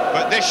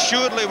 But this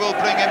surely will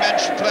bring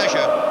immense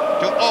pleasure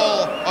to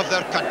all of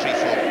their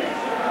countryfolk.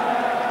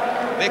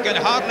 They can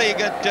hardly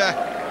get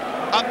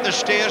up the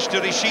stairs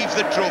to receive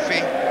the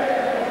trophy,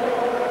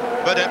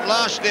 but at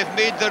last they've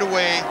made their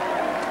way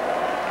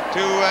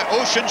to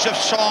oceans of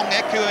song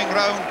echoing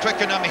round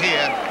Twickenham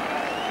here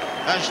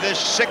as this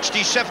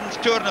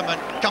 67th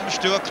tournament comes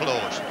to a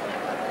close.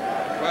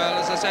 Well,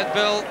 as I said,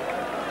 Bill,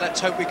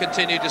 let's hope we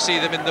continue to see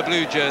them in the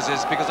blue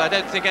jerseys, because I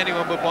don't think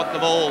anyone would want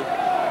them all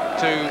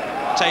to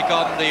take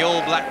on the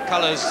all-black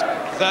colours,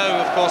 though,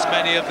 of course,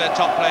 many of their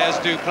top players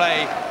do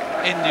play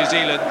in New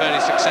Zealand very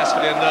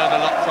successfully and learn a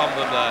lot from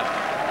them there.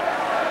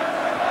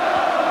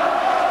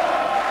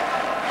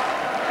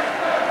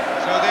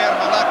 So there,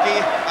 Malaki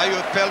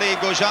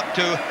Ayupele goes up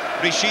to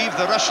receive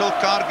the Russell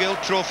Cargill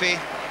Trophy,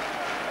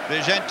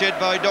 presented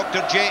by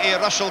Dr. J.A.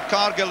 Russell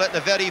Cargill at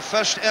the very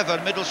first ever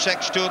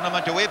Middlesex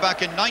tournament way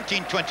back in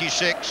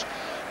 1926,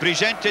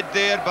 presented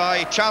there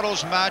by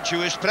Charles Madge,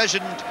 who is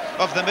president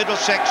of the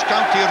Middlesex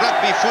County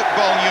Rugby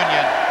Football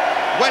Union.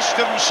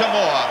 Western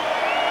Samoa,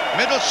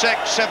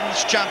 Middlesex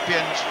Sevens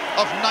champions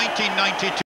of 1992.